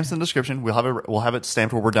timestamps in the description. We'll have it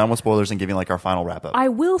stamped where we're done with spoilers and giving like our final wrap up. I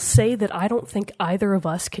will say that I don't think either of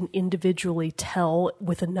us can individually tell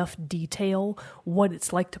with enough detail what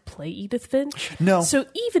it's like to play Edith Finch. No. So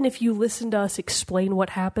even if you listen to us explain what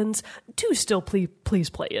happens, do still please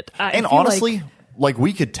play it. And honestly, like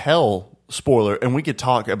we could tell spoiler and we could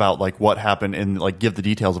talk about like what happened and like give the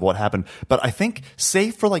details of what happened, but I think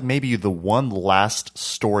save for like maybe the one last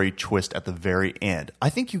story twist at the very end, I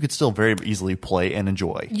think you could still very easily play and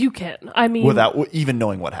enjoy. You can. I mean, without even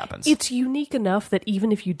knowing what happens. It's unique enough that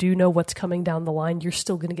even if you do know what's coming down the line, you're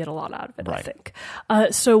still going to get a lot out of it, right. I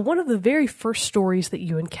think. So one of the very first stories that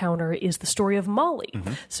you encounter is the story of Molly.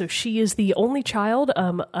 Mm-hmm. So she is the only child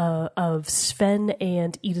of Sven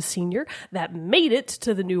and Edith Sr. that made it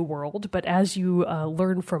to the New World, but as you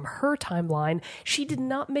learn from her timeline, she did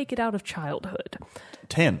not make it out of childhood.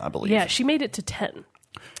 10, I believe. Yeah, she made it to 10.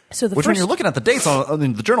 So when you're looking at the dates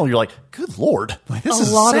in the journal, you're like, good Lord, this is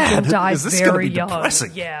sad. A lot of them died is this very be young.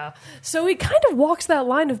 Depressing? Yeah. So it kind of walks that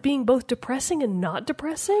line of being both depressing and not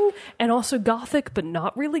depressing, and also gothic but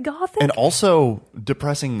not really gothic. And also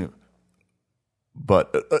depressing,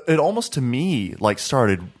 but it almost to me like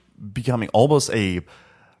started becoming almost a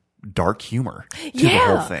dark humor to the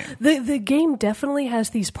whole thing. The game definitely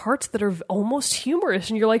has these parts that are almost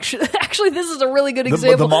humorous, and you're like, actually, this is a really good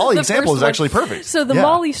example. The Molly example is actually perfect. So the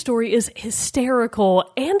Molly story is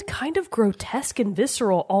hysterical and kind of grotesque and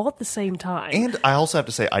visceral all at the same time. And I also have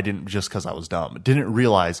to say, I didn't, just because I was dumb, didn't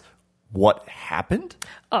realize what happened.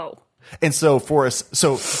 Oh. And so for us,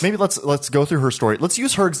 so maybe let's go through her story. Let's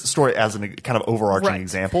use her story as a kind of overarching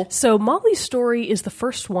example. So Molly's story is the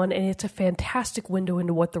first one, and it's a fantastic window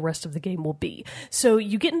into what the rest of the game will be. So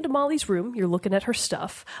you get into Molly's room, you're looking at her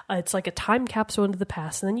stuff. It's like a time capsule into the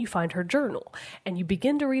past, and then you find her journal. And you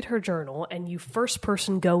begin to read her journal, and you first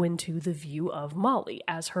person go into the view of Molly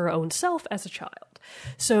as her own self as a child.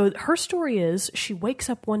 So her story is, she wakes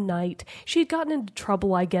up one night, she had gotten into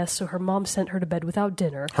trouble, I guess, so her mom sent her to bed without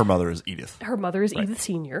dinner. Her mother is Edith. Her mother is Edith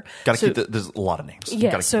Sr. Got to keep there's a lot of names.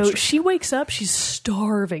 Yeah, so she wakes up, she's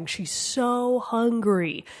starving, she's so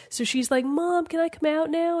hungry. So she's like, Mom, can I come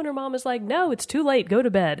out now? And her mom is like, no, it's too late, go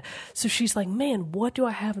to bed. So she's like, man, what do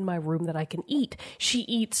I have in my room that I can eat? She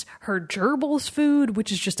eats her gerbils food,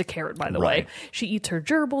 which is just a carrot, by the way. She eats her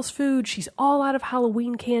gerbils food, she's all out of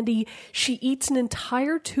Halloween candy. She eats an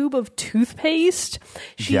entire tube of toothpaste.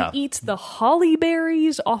 She eats the holly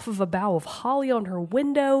berries off of a bough of holly on her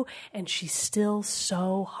window, and she's still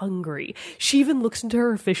so hungry. She even looks into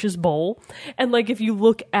her fish's bowl, and like if you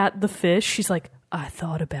look at the fish, she's like, I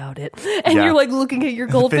thought about it. And you're like looking at your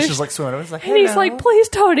goldfish. The fish is like swimming. I was like, and he's like, please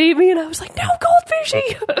don't eat me. And I was like, no,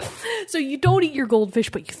 goldfishy. So you don't eat your goldfish,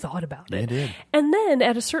 but you thought about it. You did. And then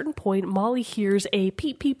at a certain point, Molly hears a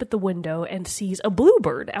peep peep at the window and sees a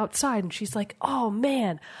bluebird outside. And she's like, oh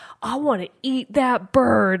man, I want to eat that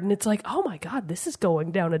bird. And it's like, oh my God, this is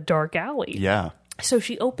going down a dark alley. Yeah. So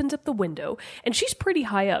she opens up the window, and she's pretty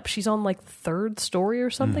high up. She's on like the third story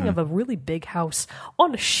or something of a really big house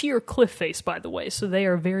on a sheer cliff face, by the way. So they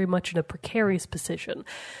are very much in a precarious position.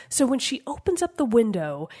 So when she opens up the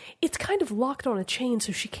window, it's kind of locked on a chain,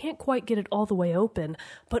 so she can't quite get it all the way open.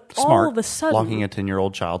 But all of a sudden, locking a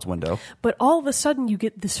 10-year-old child's window. But all of a sudden, you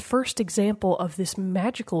get this first example of this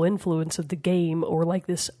magical influence of the game, or like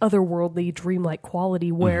this otherworldly, dreamlike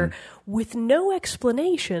quality where, with no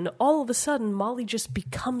explanation, all of a sudden, Molly just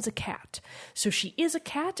becomes a cat. So she is a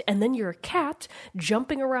cat, and then you're a cat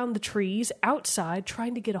jumping around the trees outside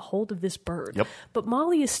trying to get a hold of this bird. Yep. But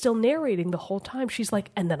Molly is still narrating the whole time. She's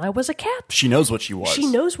like, and then I was a cat. She knows what she was. She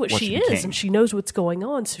knows what she is, and she knows what's going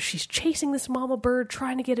on. So she's chasing this mama bird,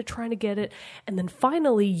 trying to get it. And then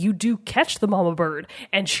finally, you do catch the mama bird,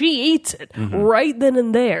 and she eats it right then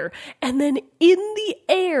and there. And then in the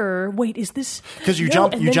air, wait, is this... Because you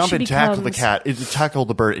jump and tackle the cat, tackle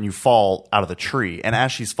the bird, and you fall out of the tree. And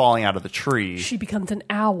as she's falling out of the tree, she becomes an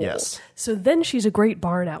owl. Yes. So then she's a great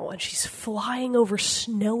barn owl, and she's flying over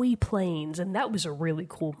snowy plains, and that was a really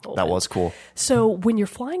cool moment. That was cool. So when you're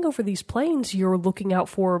flying over these plains, you're looking out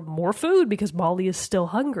for more food because Molly is still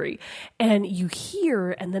hungry. And you hear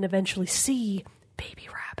and then eventually see baby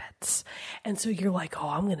rabbits. And so you're like, oh,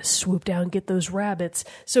 I'm going to swoop down and get those rabbits.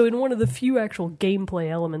 So in one of the few actual gameplay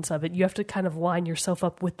elements of it, you have to kind of line yourself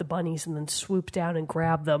up with the bunnies and then swoop down and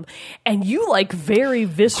grab them. And you like very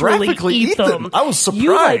viscerally Graphically eat them. I was surprised.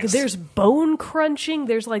 You like, there's bone crunching.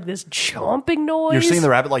 There's like this chomping noise. You're seeing the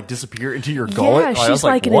rabbit like disappear into your gullet. Yeah, I she's was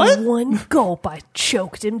like, and what? in one gulp, I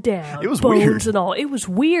choked him down. It was bones weird. and all. It was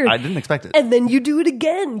weird. I didn't expect it. And then you do it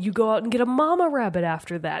again. You go out and get a mama rabbit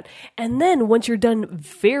after that. And then once you're done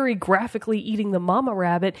very graphically eating the mama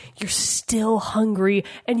rabbit, you're still hungry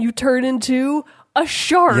and you turn into a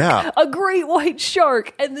shark, Yeah. a great white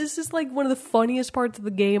shark. And this is like one of the funniest parts of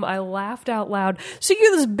the game. I laughed out loud. So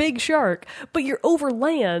you're this big shark, but you're over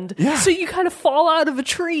land. Yeah. So you kind of fall out of a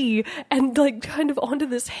tree and like kind of onto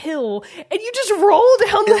this hill and you just roll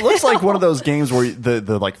down the hill. It looks like one of those games where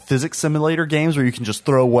the like physics simulator games where you can just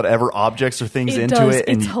throw whatever objects or things It into does. it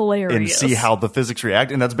and, It's hilarious. and see how the physics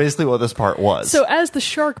react. And that's basically what this part was. So as the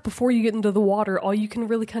shark, before you get into the water, all you can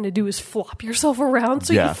really kind of do is flop yourself around.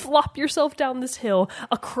 So Yeah. you flop yourself down this hill,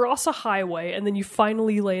 across a highway, and then you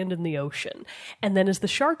finally land in the ocean. And then as the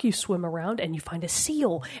shark, you swim around and you find a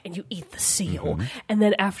seal and you eat the seal. Mm-hmm. And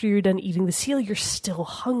then after you're done eating the seal, you're still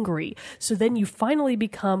hungry. So then you finally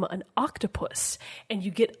become an octopus and you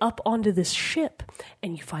get up onto this ship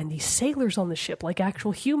and you find these sailors on the ship like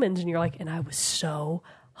actual humans. And you're like, and I was so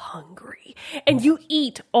hungry. And you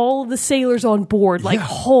eat all of the sailors on board like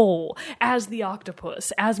whole as the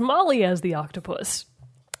octopus, as Molly as the octopus.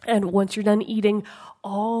 And once you're done eating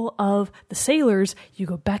all of the sailors, you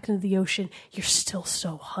go back into the ocean. You're still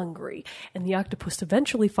so hungry. And the octopus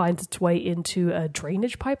eventually finds its way into a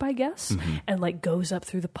drainage pipe, I guess, and like goes up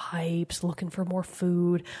through the pipes looking for more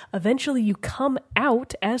food. Eventually you come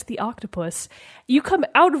out as the octopus. You come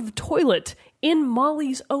out of the toilet in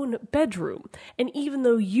Molly's own bedroom. And even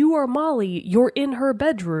though you are Molly, you're in her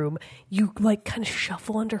bedroom, you like kind of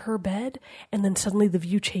shuffle under her bed and then suddenly the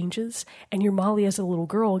view changes and you're Molly as a little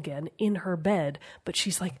girl again in her bed. But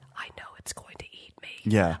she's like, I know it's going to eat me.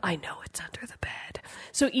 Yeah. I know it's under the bed.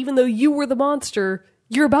 So even though you were the monster,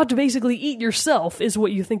 you're about to basically eat yourself is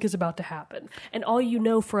what you think is about to happen. And all you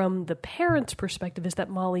know from the parents' perspective is that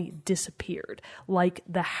Molly disappeared, like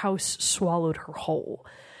the house swallowed her whole.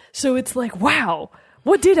 So it's like, wow,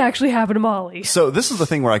 what did actually happen to Molly? So this is the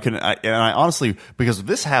thing where I honestly, because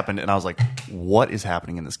this happened and I was like, what is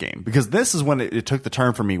happening in this game? Because this is when it took the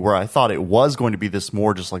turn for me where I thought it was going to be this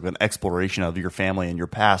more just like an exploration of your family and your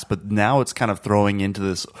past. But now it's kind of throwing into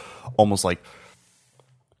this almost like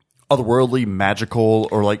otherworldly, magical,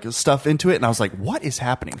 or like stuff into it. And I was like, what is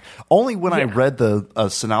happening? Only when I read the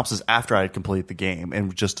synopsis after I had completed the game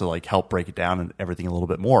and just to like help break it down and everything a little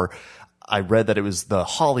bit more, I read that it was the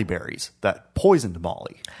holly berries that poisoned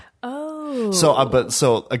Molly. Oh. So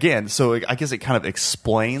I guess it kind of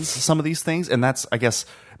explains some of these things, and that's, I guess,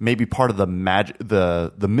 maybe part of the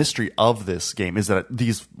the mystery of this game is that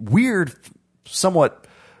these weird, somewhat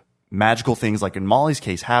magical things, like in Molly's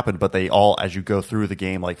case, happened, but they all, as you go through the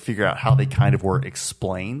game, like figure out how they kind of were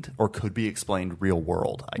explained or could be explained real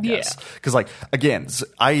world, I guess. Because like again,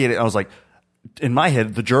 I ate it, and I was like, in my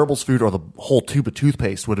head, the gerbils food or the whole tube of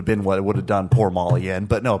toothpaste would have been what it would have done poor Molly in.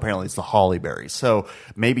 But no, apparently it's the holly berries. So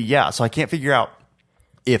maybe, yeah. So I can't figure out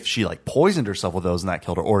if she like poisoned herself with those and that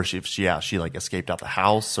killed her, or if she like escaped out the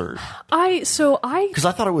house, or because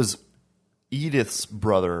I thought it was Edith's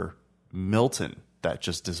brother Milton that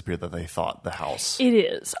just disappeared, that they thought the house. It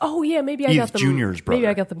is. Oh yeah, maybe I Edith got them. Jr.'s brother. Maybe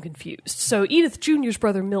I got them confused. So Edith Jr.'s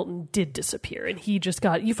brother Milton did disappear, and he just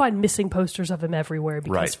got. You find missing posters of him everywhere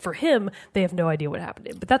because Right. for him they have no idea what happened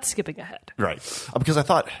to him. But that's skipping ahead. Right. Because I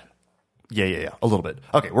thought, yeah, a little bit.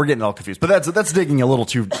 Okay, we're getting all confused, but that's digging a little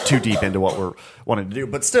too deep into what we're wanting to do.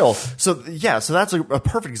 But still, so that's a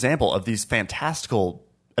perfect example of these fantastical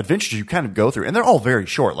adventures you kind of go through, and they're all very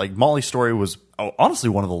short. Like Molly's story was honestly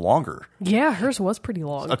one of the longer. Yeah, hers was pretty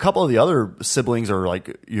long. A couple of the other siblings or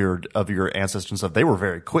like your ancestors and stuff, they were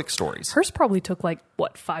very quick stories. Hers probably took like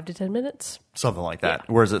what 5 to 10 minutes. Something like that.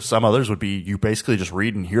 Yeah. Whereas some others would be you basically just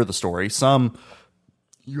read and hear the story. Some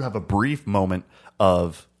you have a brief moment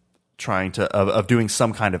of trying to of doing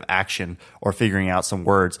some kind of action or figuring out some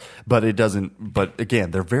words, but it doesn't. But again,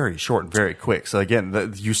 they're very short and very quick. So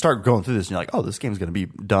again, you start going through this and you're like, oh, this game's going to be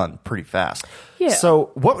done pretty fast. Yeah. So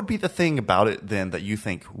what would be the thing about it then that you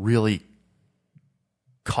think really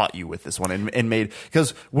caught you with this one and made,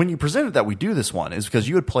 because when you presented that we do this one is because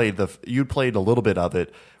you had played a little bit of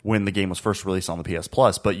it when the game was first released on the PS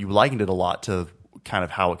Plus, but you likened it a lot to kind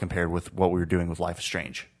of how it compared with what we were doing with Life is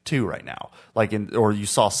Strange 2 right now, or you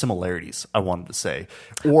saw similarities, I wanted to say,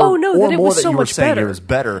 or that it more was that so you were much saying better. it was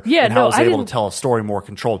better, Yeah, and how no, it was I able didn't- to tell a story more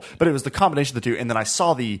controlled. But it was the combination of the two, and then I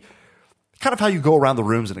saw the kind of how you go around the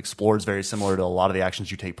rooms and explore is very similar to a lot of the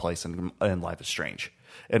actions you take place in Life is Strange.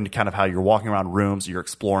 And kind of how you're walking around rooms, you're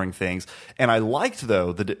exploring things. And I liked,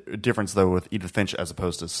 though, the difference, though, with Edith Finch as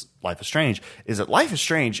opposed to Life is Strange, is that Life is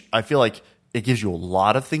Strange, I feel like it gives you a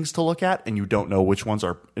lot of things to look at, and you don't know which ones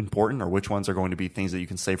are important or which ones are going to be things that you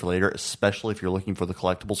can save for later, especially if you're looking for the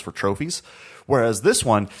collectibles for trophies. Whereas this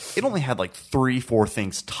one, it only had like 3-4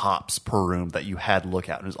 things tops per room that you had to look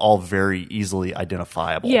at. It was all very easily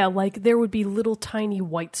identifiable. Yeah, like there would be little tiny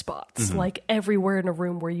white spots, like everywhere in a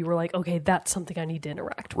room where you were like, okay, that's something I need to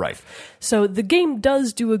interact with. Right. So the game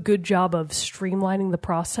does do a good job of streamlining the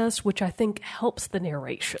process, which I think helps the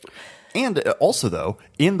narration. And also, though,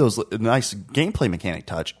 in those nice gameplay mechanic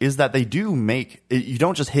touch is that they do make you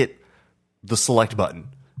don't just hit the select button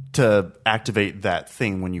to activate that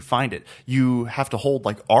thing when you find it. You have to hold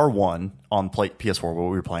like R1 on PS4, what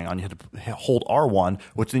we were playing on. You had to hold R1,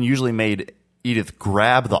 which then usually made Edith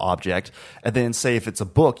grab the object, and then say if it's a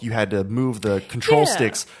book, you had to move the control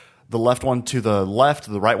sticks, the left one to the left,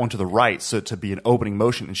 the right one to the right, so to be an opening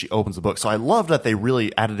motion, and she opens the book. So I love that they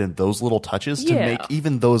really added in those little touches to make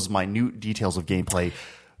even those minute details of gameplay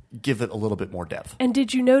give it a little bit more depth. And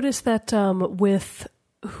did you notice that with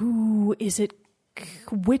who is it?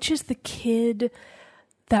 Which is the kid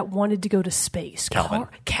that wanted to go to space? Calvin.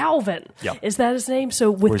 Calvin. Yep. Is that his name?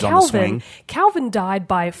 So with Calvin died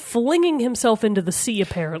by flinging himself into the sea,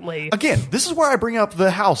 apparently. Again, this is where I bring up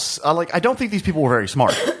the house. I don't think these people were very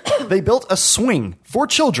smart. They built a swing for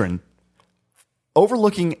children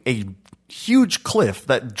overlooking a huge cliff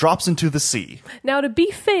that drops into the sea. Now, to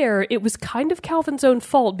be fair, it was kind of Calvin's own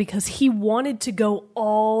fault because he wanted to go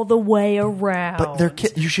all the way around.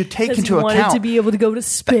 But you should take into account he wanted to be able to go to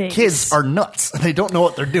space. Kids are nuts. They don't know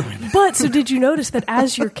what they're doing. But so did you notice that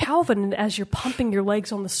as you're Calvin and as you're pumping your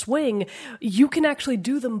legs on the swing, you can actually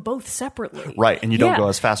do them both separately. Right, and you don't go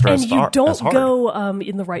as fast or as hard. And you don't go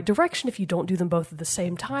in the right direction if you don't do them both at the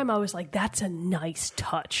same time. I was like, that's a nice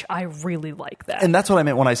touch. I really like that. And that's what I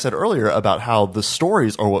meant when I said earlier about how the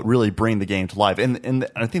stories are what really bring the game to life. And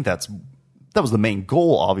I think that was the main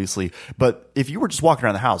goal, obviously. But if you were just walking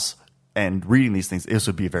around the house and reading these things, this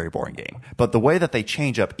would be a very boring game. But the way that they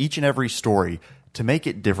change up each and every story to make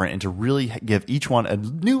it different and to really give each one a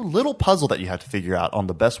new little puzzle that you have to figure out on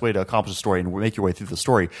the best way to accomplish the story and make your way through the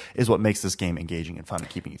story is what makes this game engaging and fun and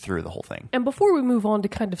keeping you through the whole thing. And before we move on to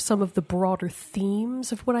kind of some of the broader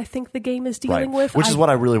themes of what I think the game is dealing with. Which is what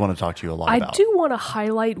I really want to talk to you a lot about. I do want to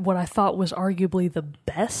highlight what I thought was arguably the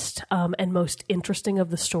best and most interesting of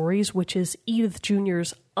the stories, which is Edith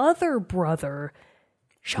Jr.'s other brother,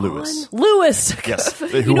 Lewis. Yes.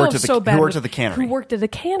 Who worked at the cannery. Who worked at a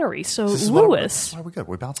cannery. So Lewis. Why are we good?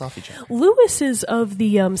 We bounce off each other. Lewis is of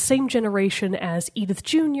the same generation as Edith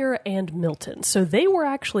Jr. and Milton. So they were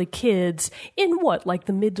actually kids in like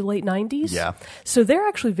the mid to late 90s? Yeah. So they're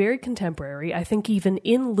actually very contemporary. I think even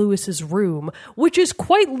in Lewis's room, which is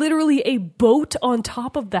quite literally a boat on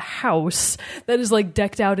top of the house that is like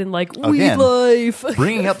decked out in like weed life.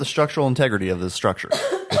 Bringing up the structural integrity of this structure.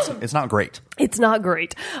 It's not great. It's not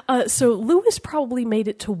great. So Lewis probably made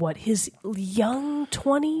it to his young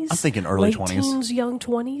 20s? I'm thinking early late 20s. Teens, young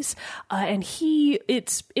 20s. And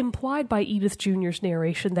it's implied by Edith Jr.'s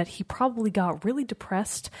narration that he probably got really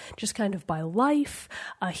depressed just kind of by life.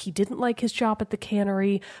 He didn't like his job at the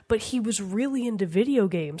cannery, but he was really into video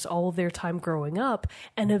games all of their time growing up.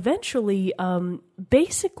 And eventually,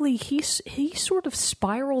 basically, he sort of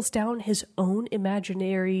spirals down his own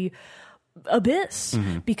imaginary abyss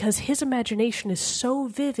because his imagination is so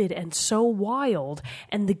vivid and so wild,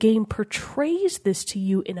 and the game portrays this to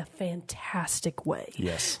you in a fantastic way.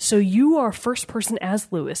 Yes. So you are first person as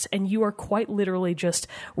Lewis, and you are quite literally just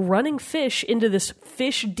running fish into this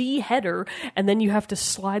fish D header, and then you have to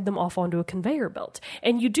slide them off onto a conveyor belt.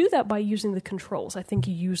 And you do that by using the controls. I think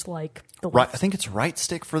you use like the left. I think it's right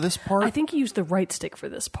stick for this part. I think you use the right stick for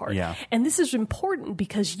this part. Yeah. And this is important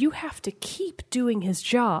because you have to keep doing his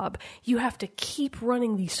job. You have to keep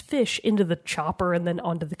running these fish into the chopper and then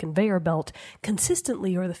onto the conveyor belt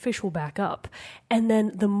consistently, or the fish will back up. And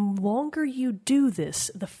then the longer you do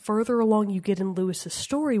this, the further along you get in Lewis's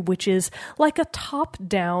story, which is like a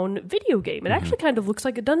top-down video game. It actually kind of looks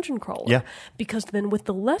like a dungeon crawler. Yeah. Because then with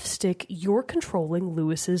the left stick, you're controlling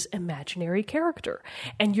Lewis's imaginary character.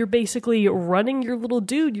 And you're basically running your little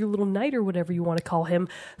dude, your little knight or whatever you want to call him,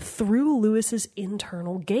 through Lewis's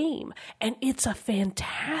internal game. And it's a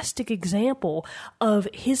fantastic example of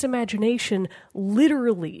his imagination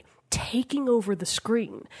literally taking over the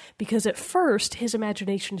screen, because at first his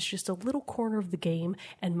imagination is just a little corner of the game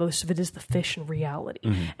and most of it is the fish in reality.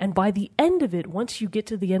 And by the end of it, once you get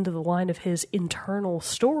to the end of the line of his internal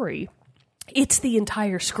story, it's the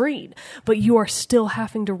entire screen, but you are still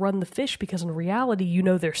having to run the fish because in reality, you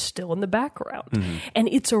know they're still in the background. And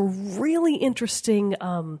it's a really interesting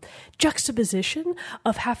juxtaposition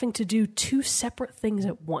of having to do two separate things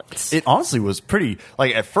at once. It honestly was pretty,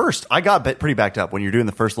 like, at first, I got pretty backed up when you're doing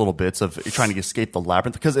the first little bits of trying to escape the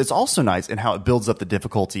labyrinth, because it's also nice in how it builds up the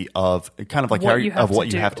difficulty of kind of like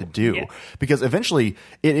what you have to do. Yeah. Because eventually,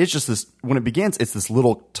 it is just this, when it begins, it's this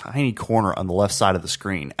little tiny corner on the left side of the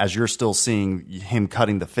screen as you're still seeing him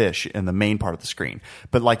cutting the fish in the main part of the screen.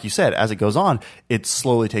 But like you said, as it goes on, it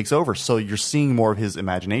slowly takes over. So you're seeing more of his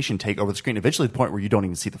imagination take over the screen, eventually to the point where you don't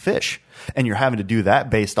even see the fish. And you're having to do that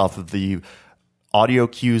based off of the audio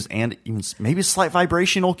cues and even maybe slight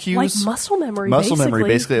vibrational cues. Like muscle memory,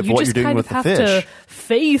 basically, of what you're doing with the fish. You just kind of have to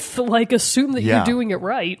faith, like, assume that you're doing it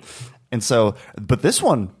right. And so, but this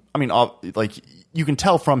one, I mean, like, you can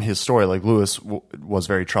tell from his story, like, Lewis was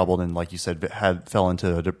very troubled and, like you said, fell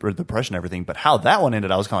into depression and everything. But how that one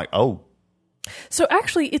ended, I was kind of like, oh. So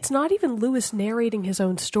actually, it's not even Lewis narrating his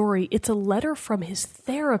own story. It's a letter from his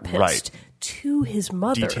therapist to his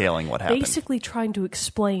mother. Detailing what happened. Basically trying to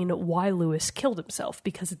explain why Lewis killed himself.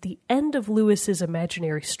 Because at the end of Lewis's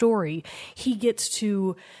imaginary story, he gets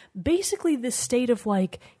to basically this state of,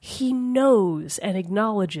 like, he knows and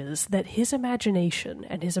acknowledges that his imagination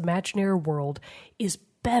and his imaginary world is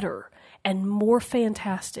better and more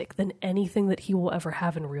fantastic than anything that he will ever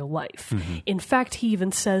have in real life. In fact, he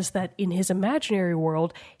even says that in his imaginary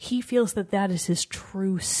world, he feels that that is his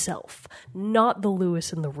true self, not the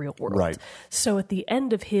Lewis in the real world. Right. So at the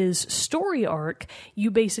end of his story arc,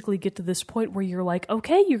 you basically get to this point where you're like,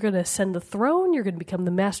 okay, you're going to ascend the throne, you're going to become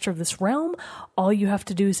the master of this realm, all you have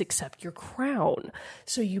to do is accept your crown.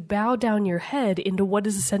 So you bow down your head into what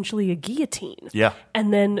is essentially a guillotine. Yeah.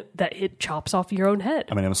 And then that it chops off your own head.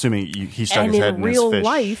 I mean, I'm assuming he stuck his head in his fish. And in real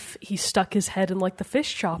life, he stuck his head in, like, the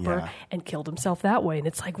fish chopper and killed himself that way. And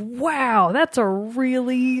it's like, wow, that's a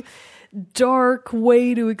really dark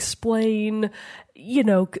way to explain, you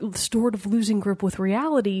know, sort of losing grip with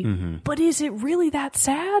reality. But is it really that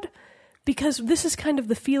sad? Because this is kind of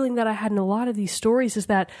the feeling that I had in a lot of these stories, is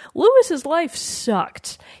that Lewis's life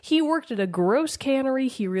sucked. He worked at a gross cannery.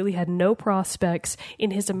 He really had no prospects.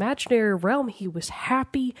 In his imaginary realm, he was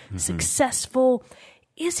happy, successful.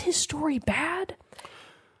 Is his story bad?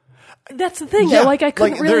 That's the thing. Yeah, like, I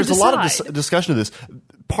couldn't really there's decide. a lot of discussion of this.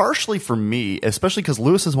 Partially for me, especially because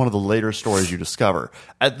Lewis is one of the later stories you discover.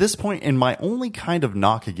 At this point, in my only kind of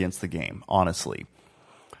knock against the game, honestly,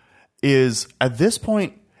 is at this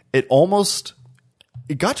point, it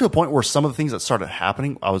got to a point where some of the things that started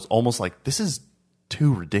happening, I was almost like, this is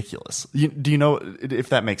too ridiculous. Do you know if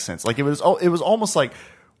that makes sense? Like, it was almost like,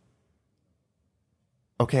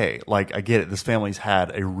 okay, like, I get it. This family's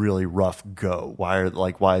had a really rough go.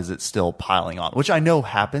 Why is it still piling on? Which I know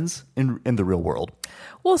happens in the real world.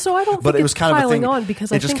 Well, so I don't think it's piling on,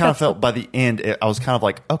 because I think it just kind of felt by the end, I was kind of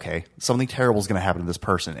like, okay, something terrible is going to happen to this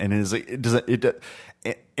person, and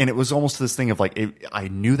and it was almost this thing of like, I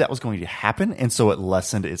knew that was going to happen, and so it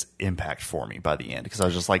lessened its impact for me by the end, because I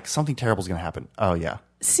was just like, something terrible is going to happen. Oh yeah.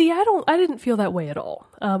 See, I didn't feel that way at all.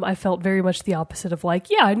 I felt very much the opposite of,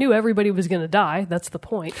 like, yeah, I knew everybody was going to die. That's the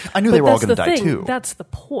point. I knew they were all going to die too. That's the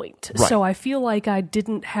point. Right. So I feel like I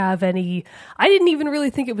didn't even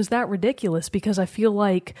really think it was that ridiculous, because I feel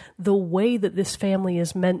like the way that this family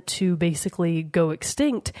is meant to basically go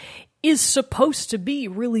extinct is supposed to be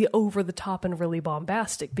really over the top and really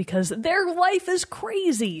bombastic, because their life is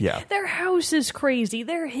crazy. Yeah. Their house is crazy.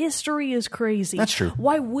 Their history is crazy. That's true.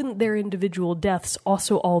 Why wouldn't their individual deaths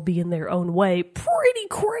also all be in their own way pretty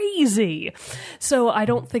crazy? So I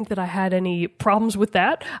don't think that I had any problems with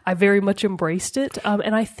that. I very much embraced it.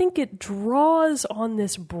 And I think it draws on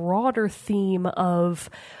this broader theme of,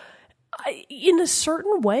 in a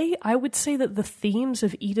certain way, I would say that the themes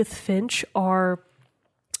of Edith Finch are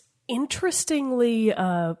interestingly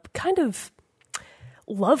kind of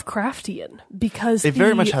Lovecraftian, because they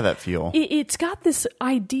very much have that feel. It's got this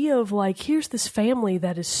idea of, like, here's this family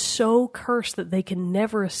that is so cursed that they can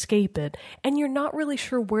never escape it, and you're not really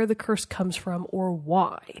sure where the curse comes from or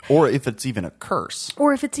why. Or if it's even a curse.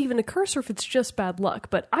 Or if it's just bad luck.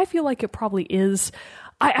 But I feel like it probably is.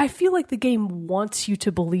 I feel like the game wants you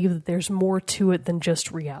to believe that there's more to it than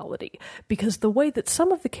just reality. Because the way that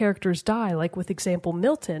some of the characters die, like with example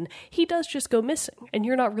Milton, he does just go missing, and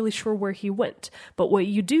you're not really sure where he went. But what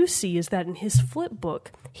you do see is that in his flip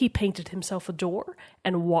book, he painted himself a door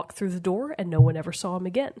and walked through the door, and no one ever saw him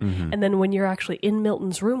again. And then when you're actually in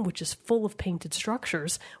Milton's room, which is full of painted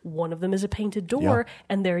structures, one of them is a painted door,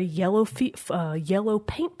 and there are yellow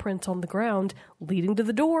paint prints on the ground leading to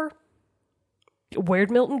the door.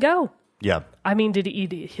 Where'd Milton go? Yeah. I mean,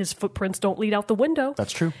 his footprints don't lead out the window.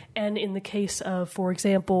 That's true. And in the case of, for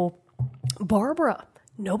example, Barbara,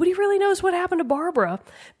 nobody really knows what happened to Barbara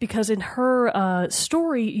because in her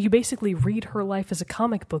story, you basically read her life as a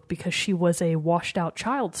comic book because she was a washed out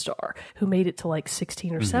child star who made it to like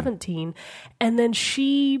 16 or 17. And then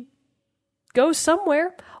she goes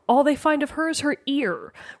somewhere. All they find of her is her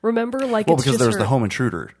ear. Remember? Like, Well, it's because just there's her... the home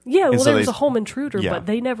intruder. Yeah, And well, so there was a home intruder, Yeah. but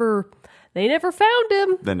they never found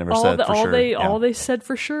him. They never said for sure, yeah. All they said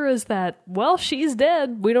for sure is that, well, she's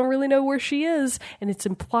dead. We don't really know where she is. And it's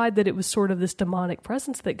implied that it was sort of this demonic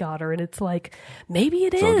presence that got her. And it's like, maybe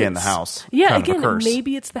it is. So again, the house. Yeah, kind of a again, curse.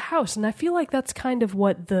 maybe it's the house. And I feel like that's kind of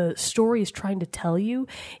what the story is trying to tell you,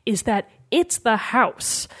 is that it's the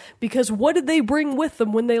house. Because what did they bring with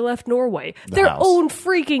them when they left Norway? Their house. own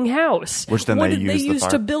freaking house. Which then what they did they used the use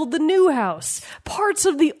fire- to build the new house? Parts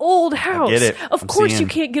of the old house. get it. Of I'm course seeing. you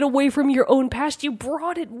can't get away from your own past. You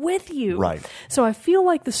brought it with you. Right. So I feel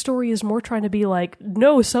like the story is more trying to be like,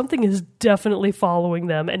 no, something is definitely following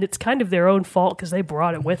them, and it's kind of their own fault because they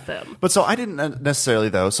brought it with them. But so I didn't necessarily,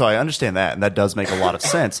 though, so I understand that, and that does make a lot of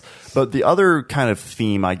sense. But the other kind of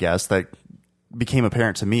theme, I guess, that became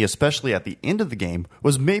apparent to me, especially at the end of the game,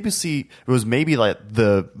 was maybe like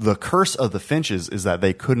the curse of the Finches is that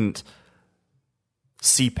they couldn't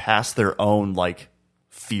see past their own like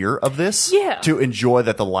fear of this to enjoy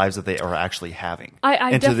that the lives that they are actually having,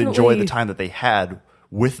 and to enjoy the time that they had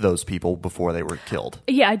with those people before they were killed.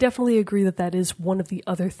 Yeah, I definitely agree that is one of the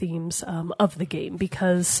other themes of the game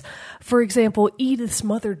because, for example, Edith's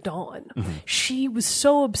mother, Dawn, she was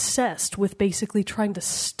so obsessed with basically trying to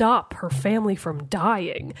stop her family from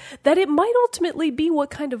dying that it might ultimately be what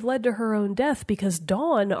kind of led to her own death because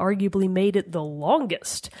Dawn arguably made it the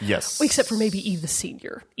longest. Yes. Except for maybe Edith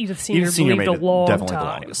Sr. Edith Sr. Edith Sr. believed made a long definitely time.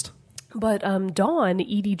 the longest. But Dawn,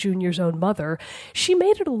 Edie Jr.'s own mother, she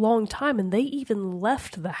made it a long time, and they even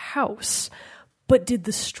left the house. But did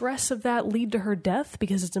the stress of that lead to her death?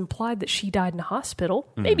 Because it's implied that she died in a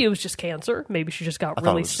hospital. Maybe it was just cancer. Maybe she just got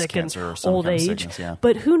really sick in old age. Sickness, yeah.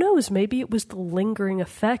 But who knows? Maybe it was the lingering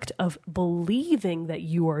effect of believing that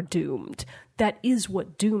you are doomed. That is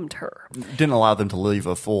what doomed her. Didn't allow them to live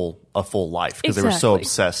a full life because they were so Exactly.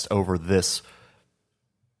 obsessed over this.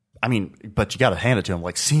 I mean, but you got to hand it to them,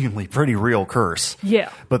 like seemingly pretty real curse.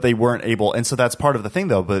 Yeah. But they weren't able, and so that's part of the thing,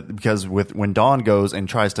 though. But because when Dawn goes and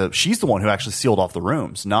tries to, she's the one who actually sealed off the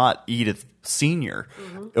rooms, not Edith Senior,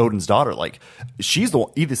 Odin's daughter. Like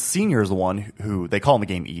Edith Senior is the one who they call in the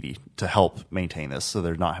game Edie to help maintain this, so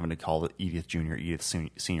they're not having to call it Edith Junior, Edith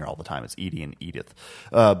Senior all the time. It's Edie and Edith.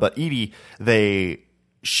 But Edie,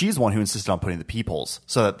 she's the one who insisted on putting the peepholes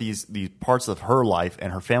so that these parts of her life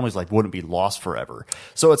and her family's life wouldn't be lost forever.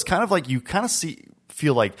 So it's kind of like you kind of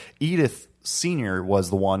feel like Edith Senior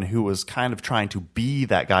was the one who was kind of trying to be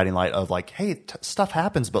that guiding light of like, hey, stuff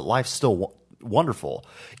happens, but life's still wonderful,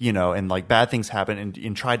 and like bad things happen,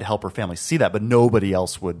 and tried to help her family see that, but nobody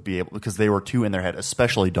else would be able, because they were too in their head,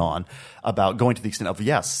 especially Dawn, about going to the extent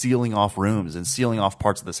of sealing off rooms and sealing off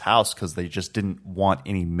parts of this house because they just didn't want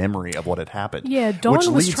any memory of what had happened. Yeah, Dawn which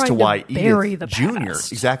was leads trying to why to bury Edith the Jr.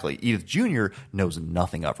 past. Exactly, Edith Jr. knows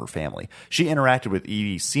nothing of her family. She interacted with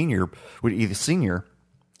Edith Senior,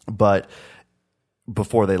 but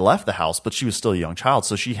before they left the house, but she was still a young child,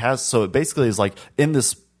 so it basically is like in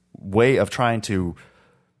this way of trying to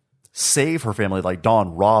save her family, like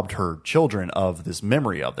Dawn robbed her children of this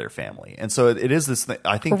memory of their family, and so it is this thing.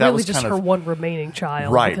 I think Or that really was just kind her of one remaining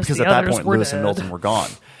child, right, because the at that others point were Lewis and dead. Milton were gone,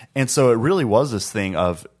 and so it really was this thing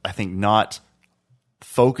of, I think, not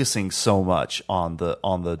focusing so much on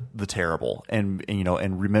the terrible and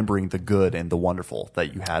remembering the good and the wonderful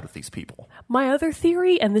that you had with these people. My other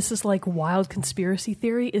theory, and this is like wild conspiracy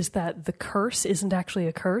theory, is that the curse isn't actually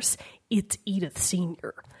a curse, it's Edith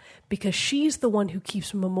Sr. Because she's the one who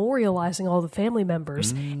keeps memorializing all the family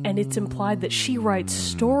members, and it's implied that she writes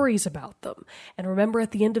stories about them. And remember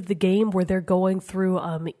at the end of the game where they're going through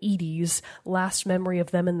Edie's last memory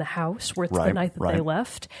of them in the house, where it's the night that they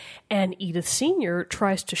left, and Edith Sr.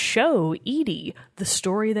 tries to show Edie the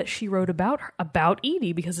story that she wrote about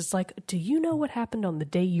Edie, because it's like, do you know what happened on the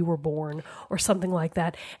day you were born, or something like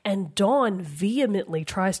that? And Dawn vehemently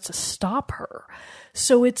tries to stop her.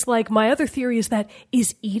 So it's like, my other theory is that,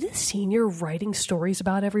 is Edith Sr. writing stories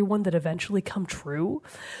about everyone that eventually come true?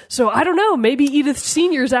 So I don't know, maybe Edith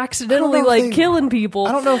Sr.'s accidentally killing people.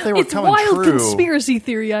 I don't know if they were it's coming wild true. Conspiracy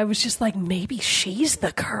theory. I was just like, maybe she's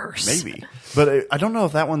the curse. Maybe. But I don't know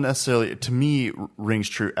if that one necessarily, to me, rings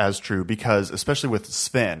true because, especially with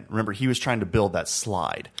Sven, remember, he was trying to build that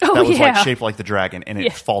slide. Oh, that was yeah. like shaped like the dragon, and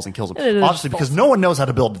it falls and kills him. And it Obviously, falls. because no one knows how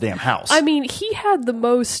to build a damn house. I mean, he had the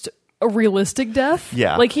most a realistic death.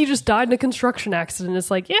 Yeah. Like he just died in a construction accident.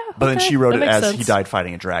 It's like, yeah. But then she wrote it as sense. he died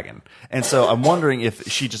fighting a dragon. And so I'm wondering if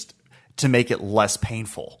she just, to make it less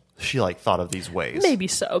painful, she like thought of these ways. Maybe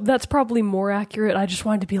so. That's probably more accurate. I just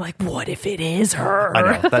wanted to be like, what if it is her?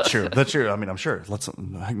 I know. That's true. That's true. I mean, I'm sure. Let's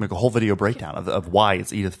make a whole video breakdown of why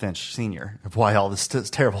it's Edith Finch Sr., of why all this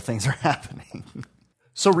terrible things are happening.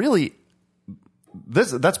 So really,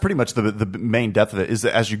 that's pretty much the main depth of it, is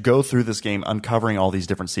that as you go through this game, uncovering all these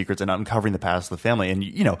different secrets and uncovering the past of the family. And,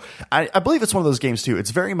 you know, I believe it's one of those games, too.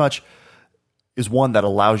 It's very much is one that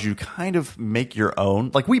allows you to kind of make your own.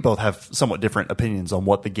 Like, we both have somewhat different opinions on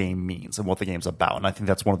what the game means and what the game's about. And I think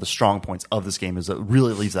that's one of the strong points of this game, is it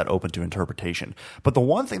really leaves that open to interpretation. But the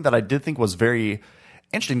one thing that I did think was very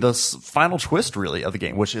interesting, the final twist, really, of the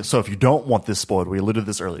game, which is, so if you don't want this spoiled, we alluded to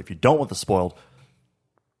this earlier, if you don't want this spoiled,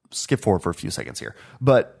 skip forward for a few seconds here.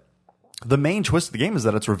 But the main twist of the game is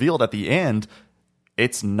that it's revealed at the end,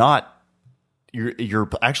 it's not, you're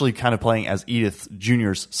actually kind of playing as Edith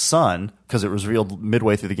Jr.'s son, because it was revealed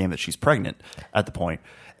midway through the game that she's pregnant at the point,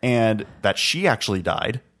 and that she actually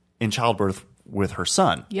died in childbirth with her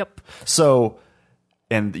son. Yep. So,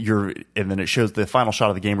 and then it shows the final shot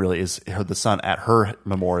of the game really is the son at her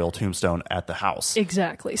memorial tombstone at the house.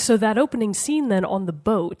 Exactly. So that opening scene then on the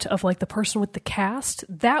boat of like the person with the cast,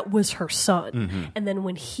 that was her son. Mm-hmm. And then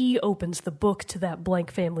when he opens the book to that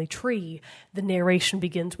blank family tree, the narration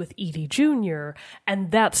begins with Edie Jr.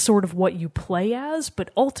 And that's sort of what you play as,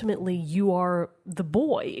 but ultimately you are the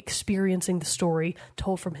boy experiencing the story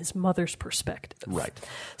told from his mother's perspective. Right.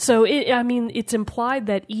 So it's implied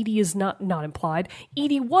that Edie is not implied.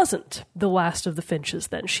 Edie wasn't the last of the Finches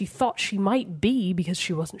then. She thought she might be, because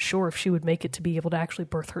she wasn't sure if she would make it to be able to actually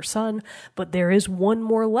birth her son. But there is one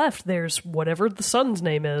more left. There's whatever the son's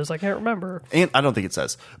name is. I can't remember. And I don't think it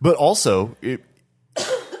says. But also,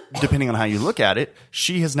 depending on how you look at it,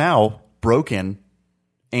 she has now broken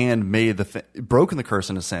the curse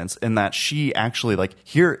in a sense, in that she actually, like,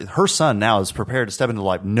 her son now is prepared to step into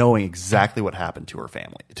life knowing exactly what happened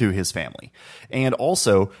to his family. And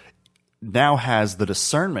also now has the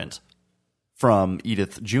discernment from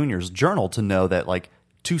Edith Jr.'s journal to know that, like,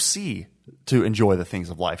 to enjoy the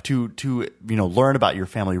things of life, to learn about your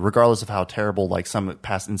family, regardless of how terrible, like, some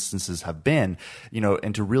past instances have been,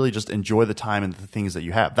 and to really just enjoy the time and the things that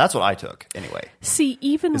you have. That's what I took, anyway. See,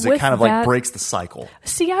 even with it kind of that, like breaks the cycle.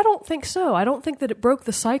 See, I don't think so. I don't think that it broke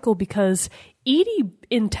the cycle, because Edie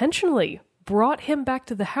intentionally brought him back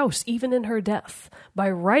to the house, even in her death, by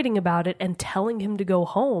writing about it and telling him to go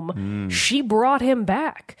home. She brought him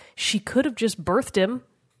back. She could have just birthed him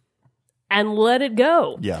and let it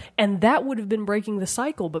go. Yeah. And that would have been breaking the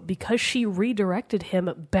cycle. But because she redirected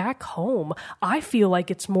him back home, I feel like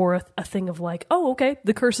it's more a thing of like, oh, okay,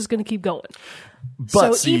 the curse is going to keep going.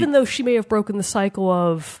 But even though she may have broken the cycle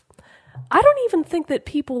of, I don't even think that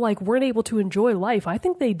people like weren't able to enjoy life. I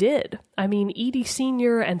think they did. I mean, Edie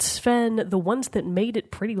Sr. and Sven, the ones that made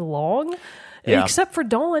it pretty long, except for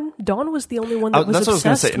Dawn. Dawn was the only one that was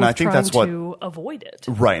obsessed with trying to avoid it.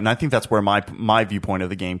 Right, and I think that's where my viewpoint of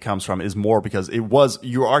the game comes from, is more because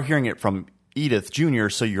you are hearing it from Edith Jr.,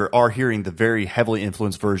 so you are hearing the very heavily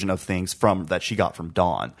influenced version of things that she got from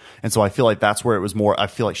Dawn. And so I feel like that's where it was more, I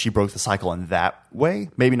feel like she broke the cycle in that way.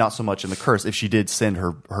 Maybe not so much in the curse, if she did send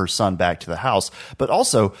her son back to the house. But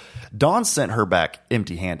also, Dawn sent her back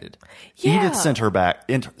empty-handed. Yeah. Edith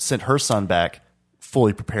sent her son back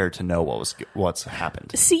fully prepared to know what's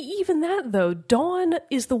happened. See, even that, though, Dawn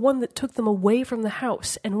is the one that took them away from the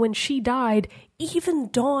house. And when she died, even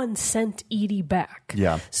Dawn sent Edie back.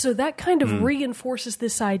 Yeah. So that kind of reinforces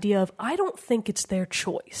this idea of, I don't think it's their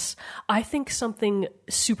choice. I think something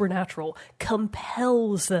supernatural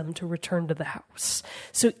compels them to return to the house.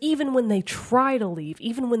 So even when they try to leave,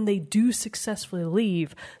 even when they do successfully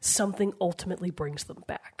leave, something ultimately brings them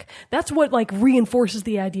back. That's what like reinforces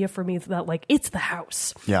the idea for me that like it's the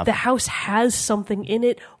house. Yeah. The house has something in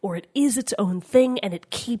it, or it is its own thing, and it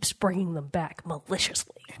keeps bringing them back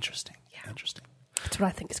maliciously. Interesting. That's what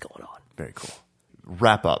I think is going on. Very cool.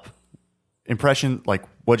 Wrap up. Impression, like,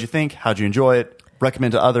 what'd you think? How'd you enjoy it?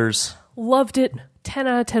 Recommend to others? Loved it. 10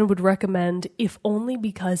 out of 10 would recommend, if only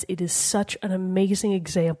because it is such an amazing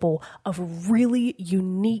example of really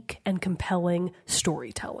unique and compelling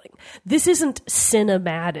storytelling. This isn't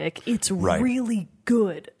cinematic. It's really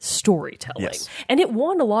good storytelling. Yes. And it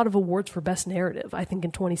won a lot of awards for Best Narrative, I think,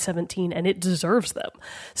 in 2017, and it deserves them.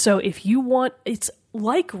 So if you want, it's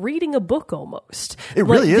like reading a book almost. It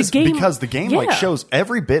really is, because the game like shows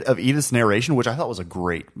every bit of Edith's narration, which I thought was a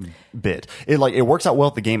great bit. It works out well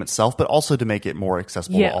with the game itself, but also to make it more more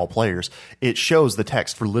accessible Yeah. to all players. It shows the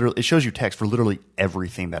text for literally. It shows you text for literally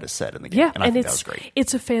everything that is said in the game. Yeah, and I think that was great.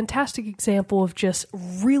 It's a fantastic example of just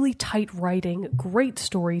really tight writing, great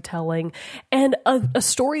storytelling, and a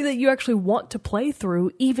story that you actually want to play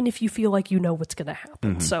through, even if you feel like you know what's going to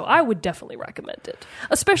happen. So I would definitely recommend it,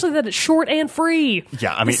 especially that it's short and free.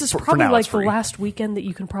 Yeah, I mean, this is for probably now, like it's the free. last weekend that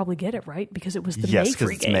you can probably get it, right? Because it was the Yes, May because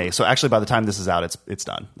free it's game. May. So actually, by the time this is out, it's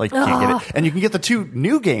done. Like you can't get it, and you can get the 2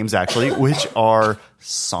 new games actually, which are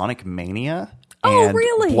Sonic Mania Oh, and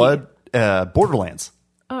really? Borderlands.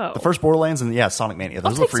 Oh. The first Borderlands and Sonic Mania.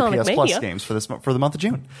 Those are the take free Sonic PS Plus Mania. games for the month of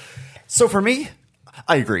June. So for me,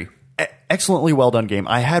 I agree. Excellently well done game.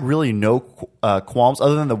 I had really no qualms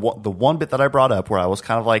other than the one bit that I brought up where I was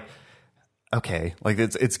kind of like, okay, like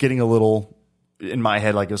it's getting a little in my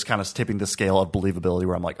head, like it was kind of tipping the scale of believability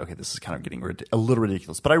where I'm like, okay, this is kind of getting a little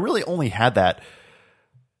ridiculous. But I really only had that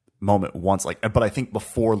moment once, but I think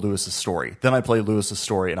before Lewis's story. Then I played Lewis's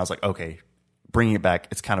story and I was like, okay, bringing it back,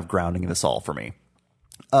 it's kind of grounding this all for me.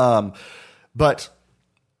 But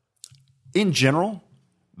in general,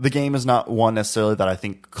 the game is not one necessarily that I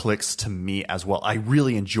think clicks to me as well. I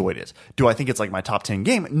really enjoyed it. Do I think it's like my top 10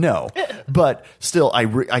 game? No, but still, I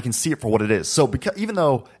can see it for what it is. So even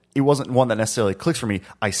though it wasn't one that necessarily clicks for me,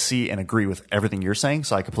 I see and agree with everything you're saying.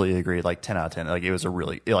 So I completely agree. Like 10 out of 10. Like it was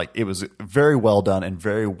it was very well done and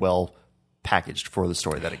very well packaged for the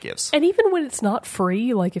story that it gives. And even when it's not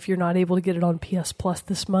free, like if you're not able to get it on PS Plus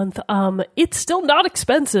this month, it's still not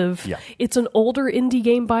expensive. Yeah. It's an older indie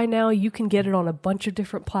game by now. You can get it on a bunch of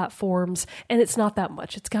different platforms, and it's not that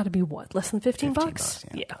much. It's got to be less than 15 bucks?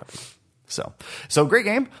 Yeah. So great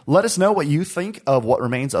game. Let us know what you think of What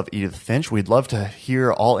Remains of Edith Finch. We'd love to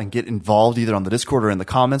hear all and get involved either on the Discord or in the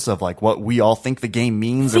comments of like what we all think the game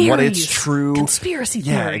means and what it's true. Conspiracy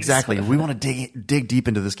theories. Yeah, exactly. We want to dig deep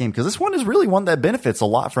into this game because this one is really one that benefits a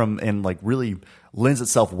lot from and like really lends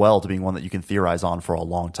itself well to being one that you can theorize on for a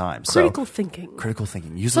long time. Critical thinking. Critical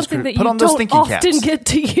thinking. Use Something those that put you on those don't thinking often caps. get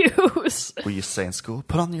to use. We used to say in school,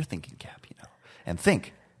 put on your thinking cap, and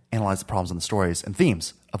think. Analyze the problems and the stories and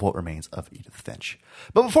themes of What Remains of Edith Finch.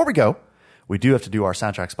 But before we go, we do have to do our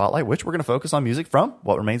soundtrack spotlight, which we're going to focus on music from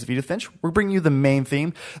What Remains of Edith Finch. We're bringing you the main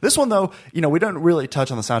theme. This one, though, we don't really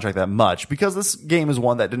touch on the soundtrack that much because this game is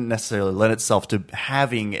one that didn't necessarily lend itself to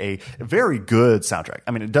having a very good soundtrack.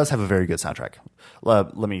 I mean, it does have a very good soundtrack.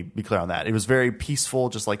 Let me be clear on that. It was very peaceful,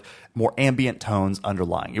 just like more ambient tones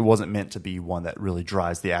underlying. It wasn't meant to be one that really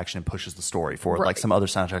drives the action and pushes the story forward like some other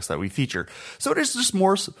soundtracks that we feature. So it is just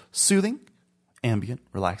more soothing, ambient,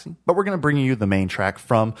 relaxing. But we're going to bring you the main track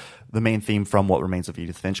from the main theme from What Remains of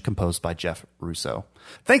Edith Finch, composed by Jeff Russo.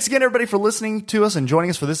 Thanks again, everybody, for listening to us and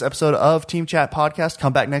joining us for this episode of Team Chat Podcast.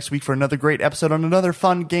 Come back next week for another great episode on another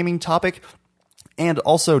fun gaming topic. And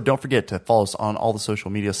also, don't forget to follow us on all the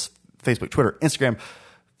social medias, Facebook, Twitter, Instagram.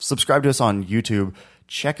 Subscribe to us on YouTube.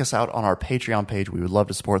 Check us out on our Patreon page. We would love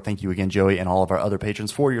to support. Thank you again, Joey, and all of our other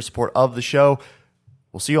patrons for your support of the show.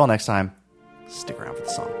 We'll see you all next time. Stick around for the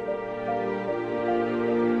song.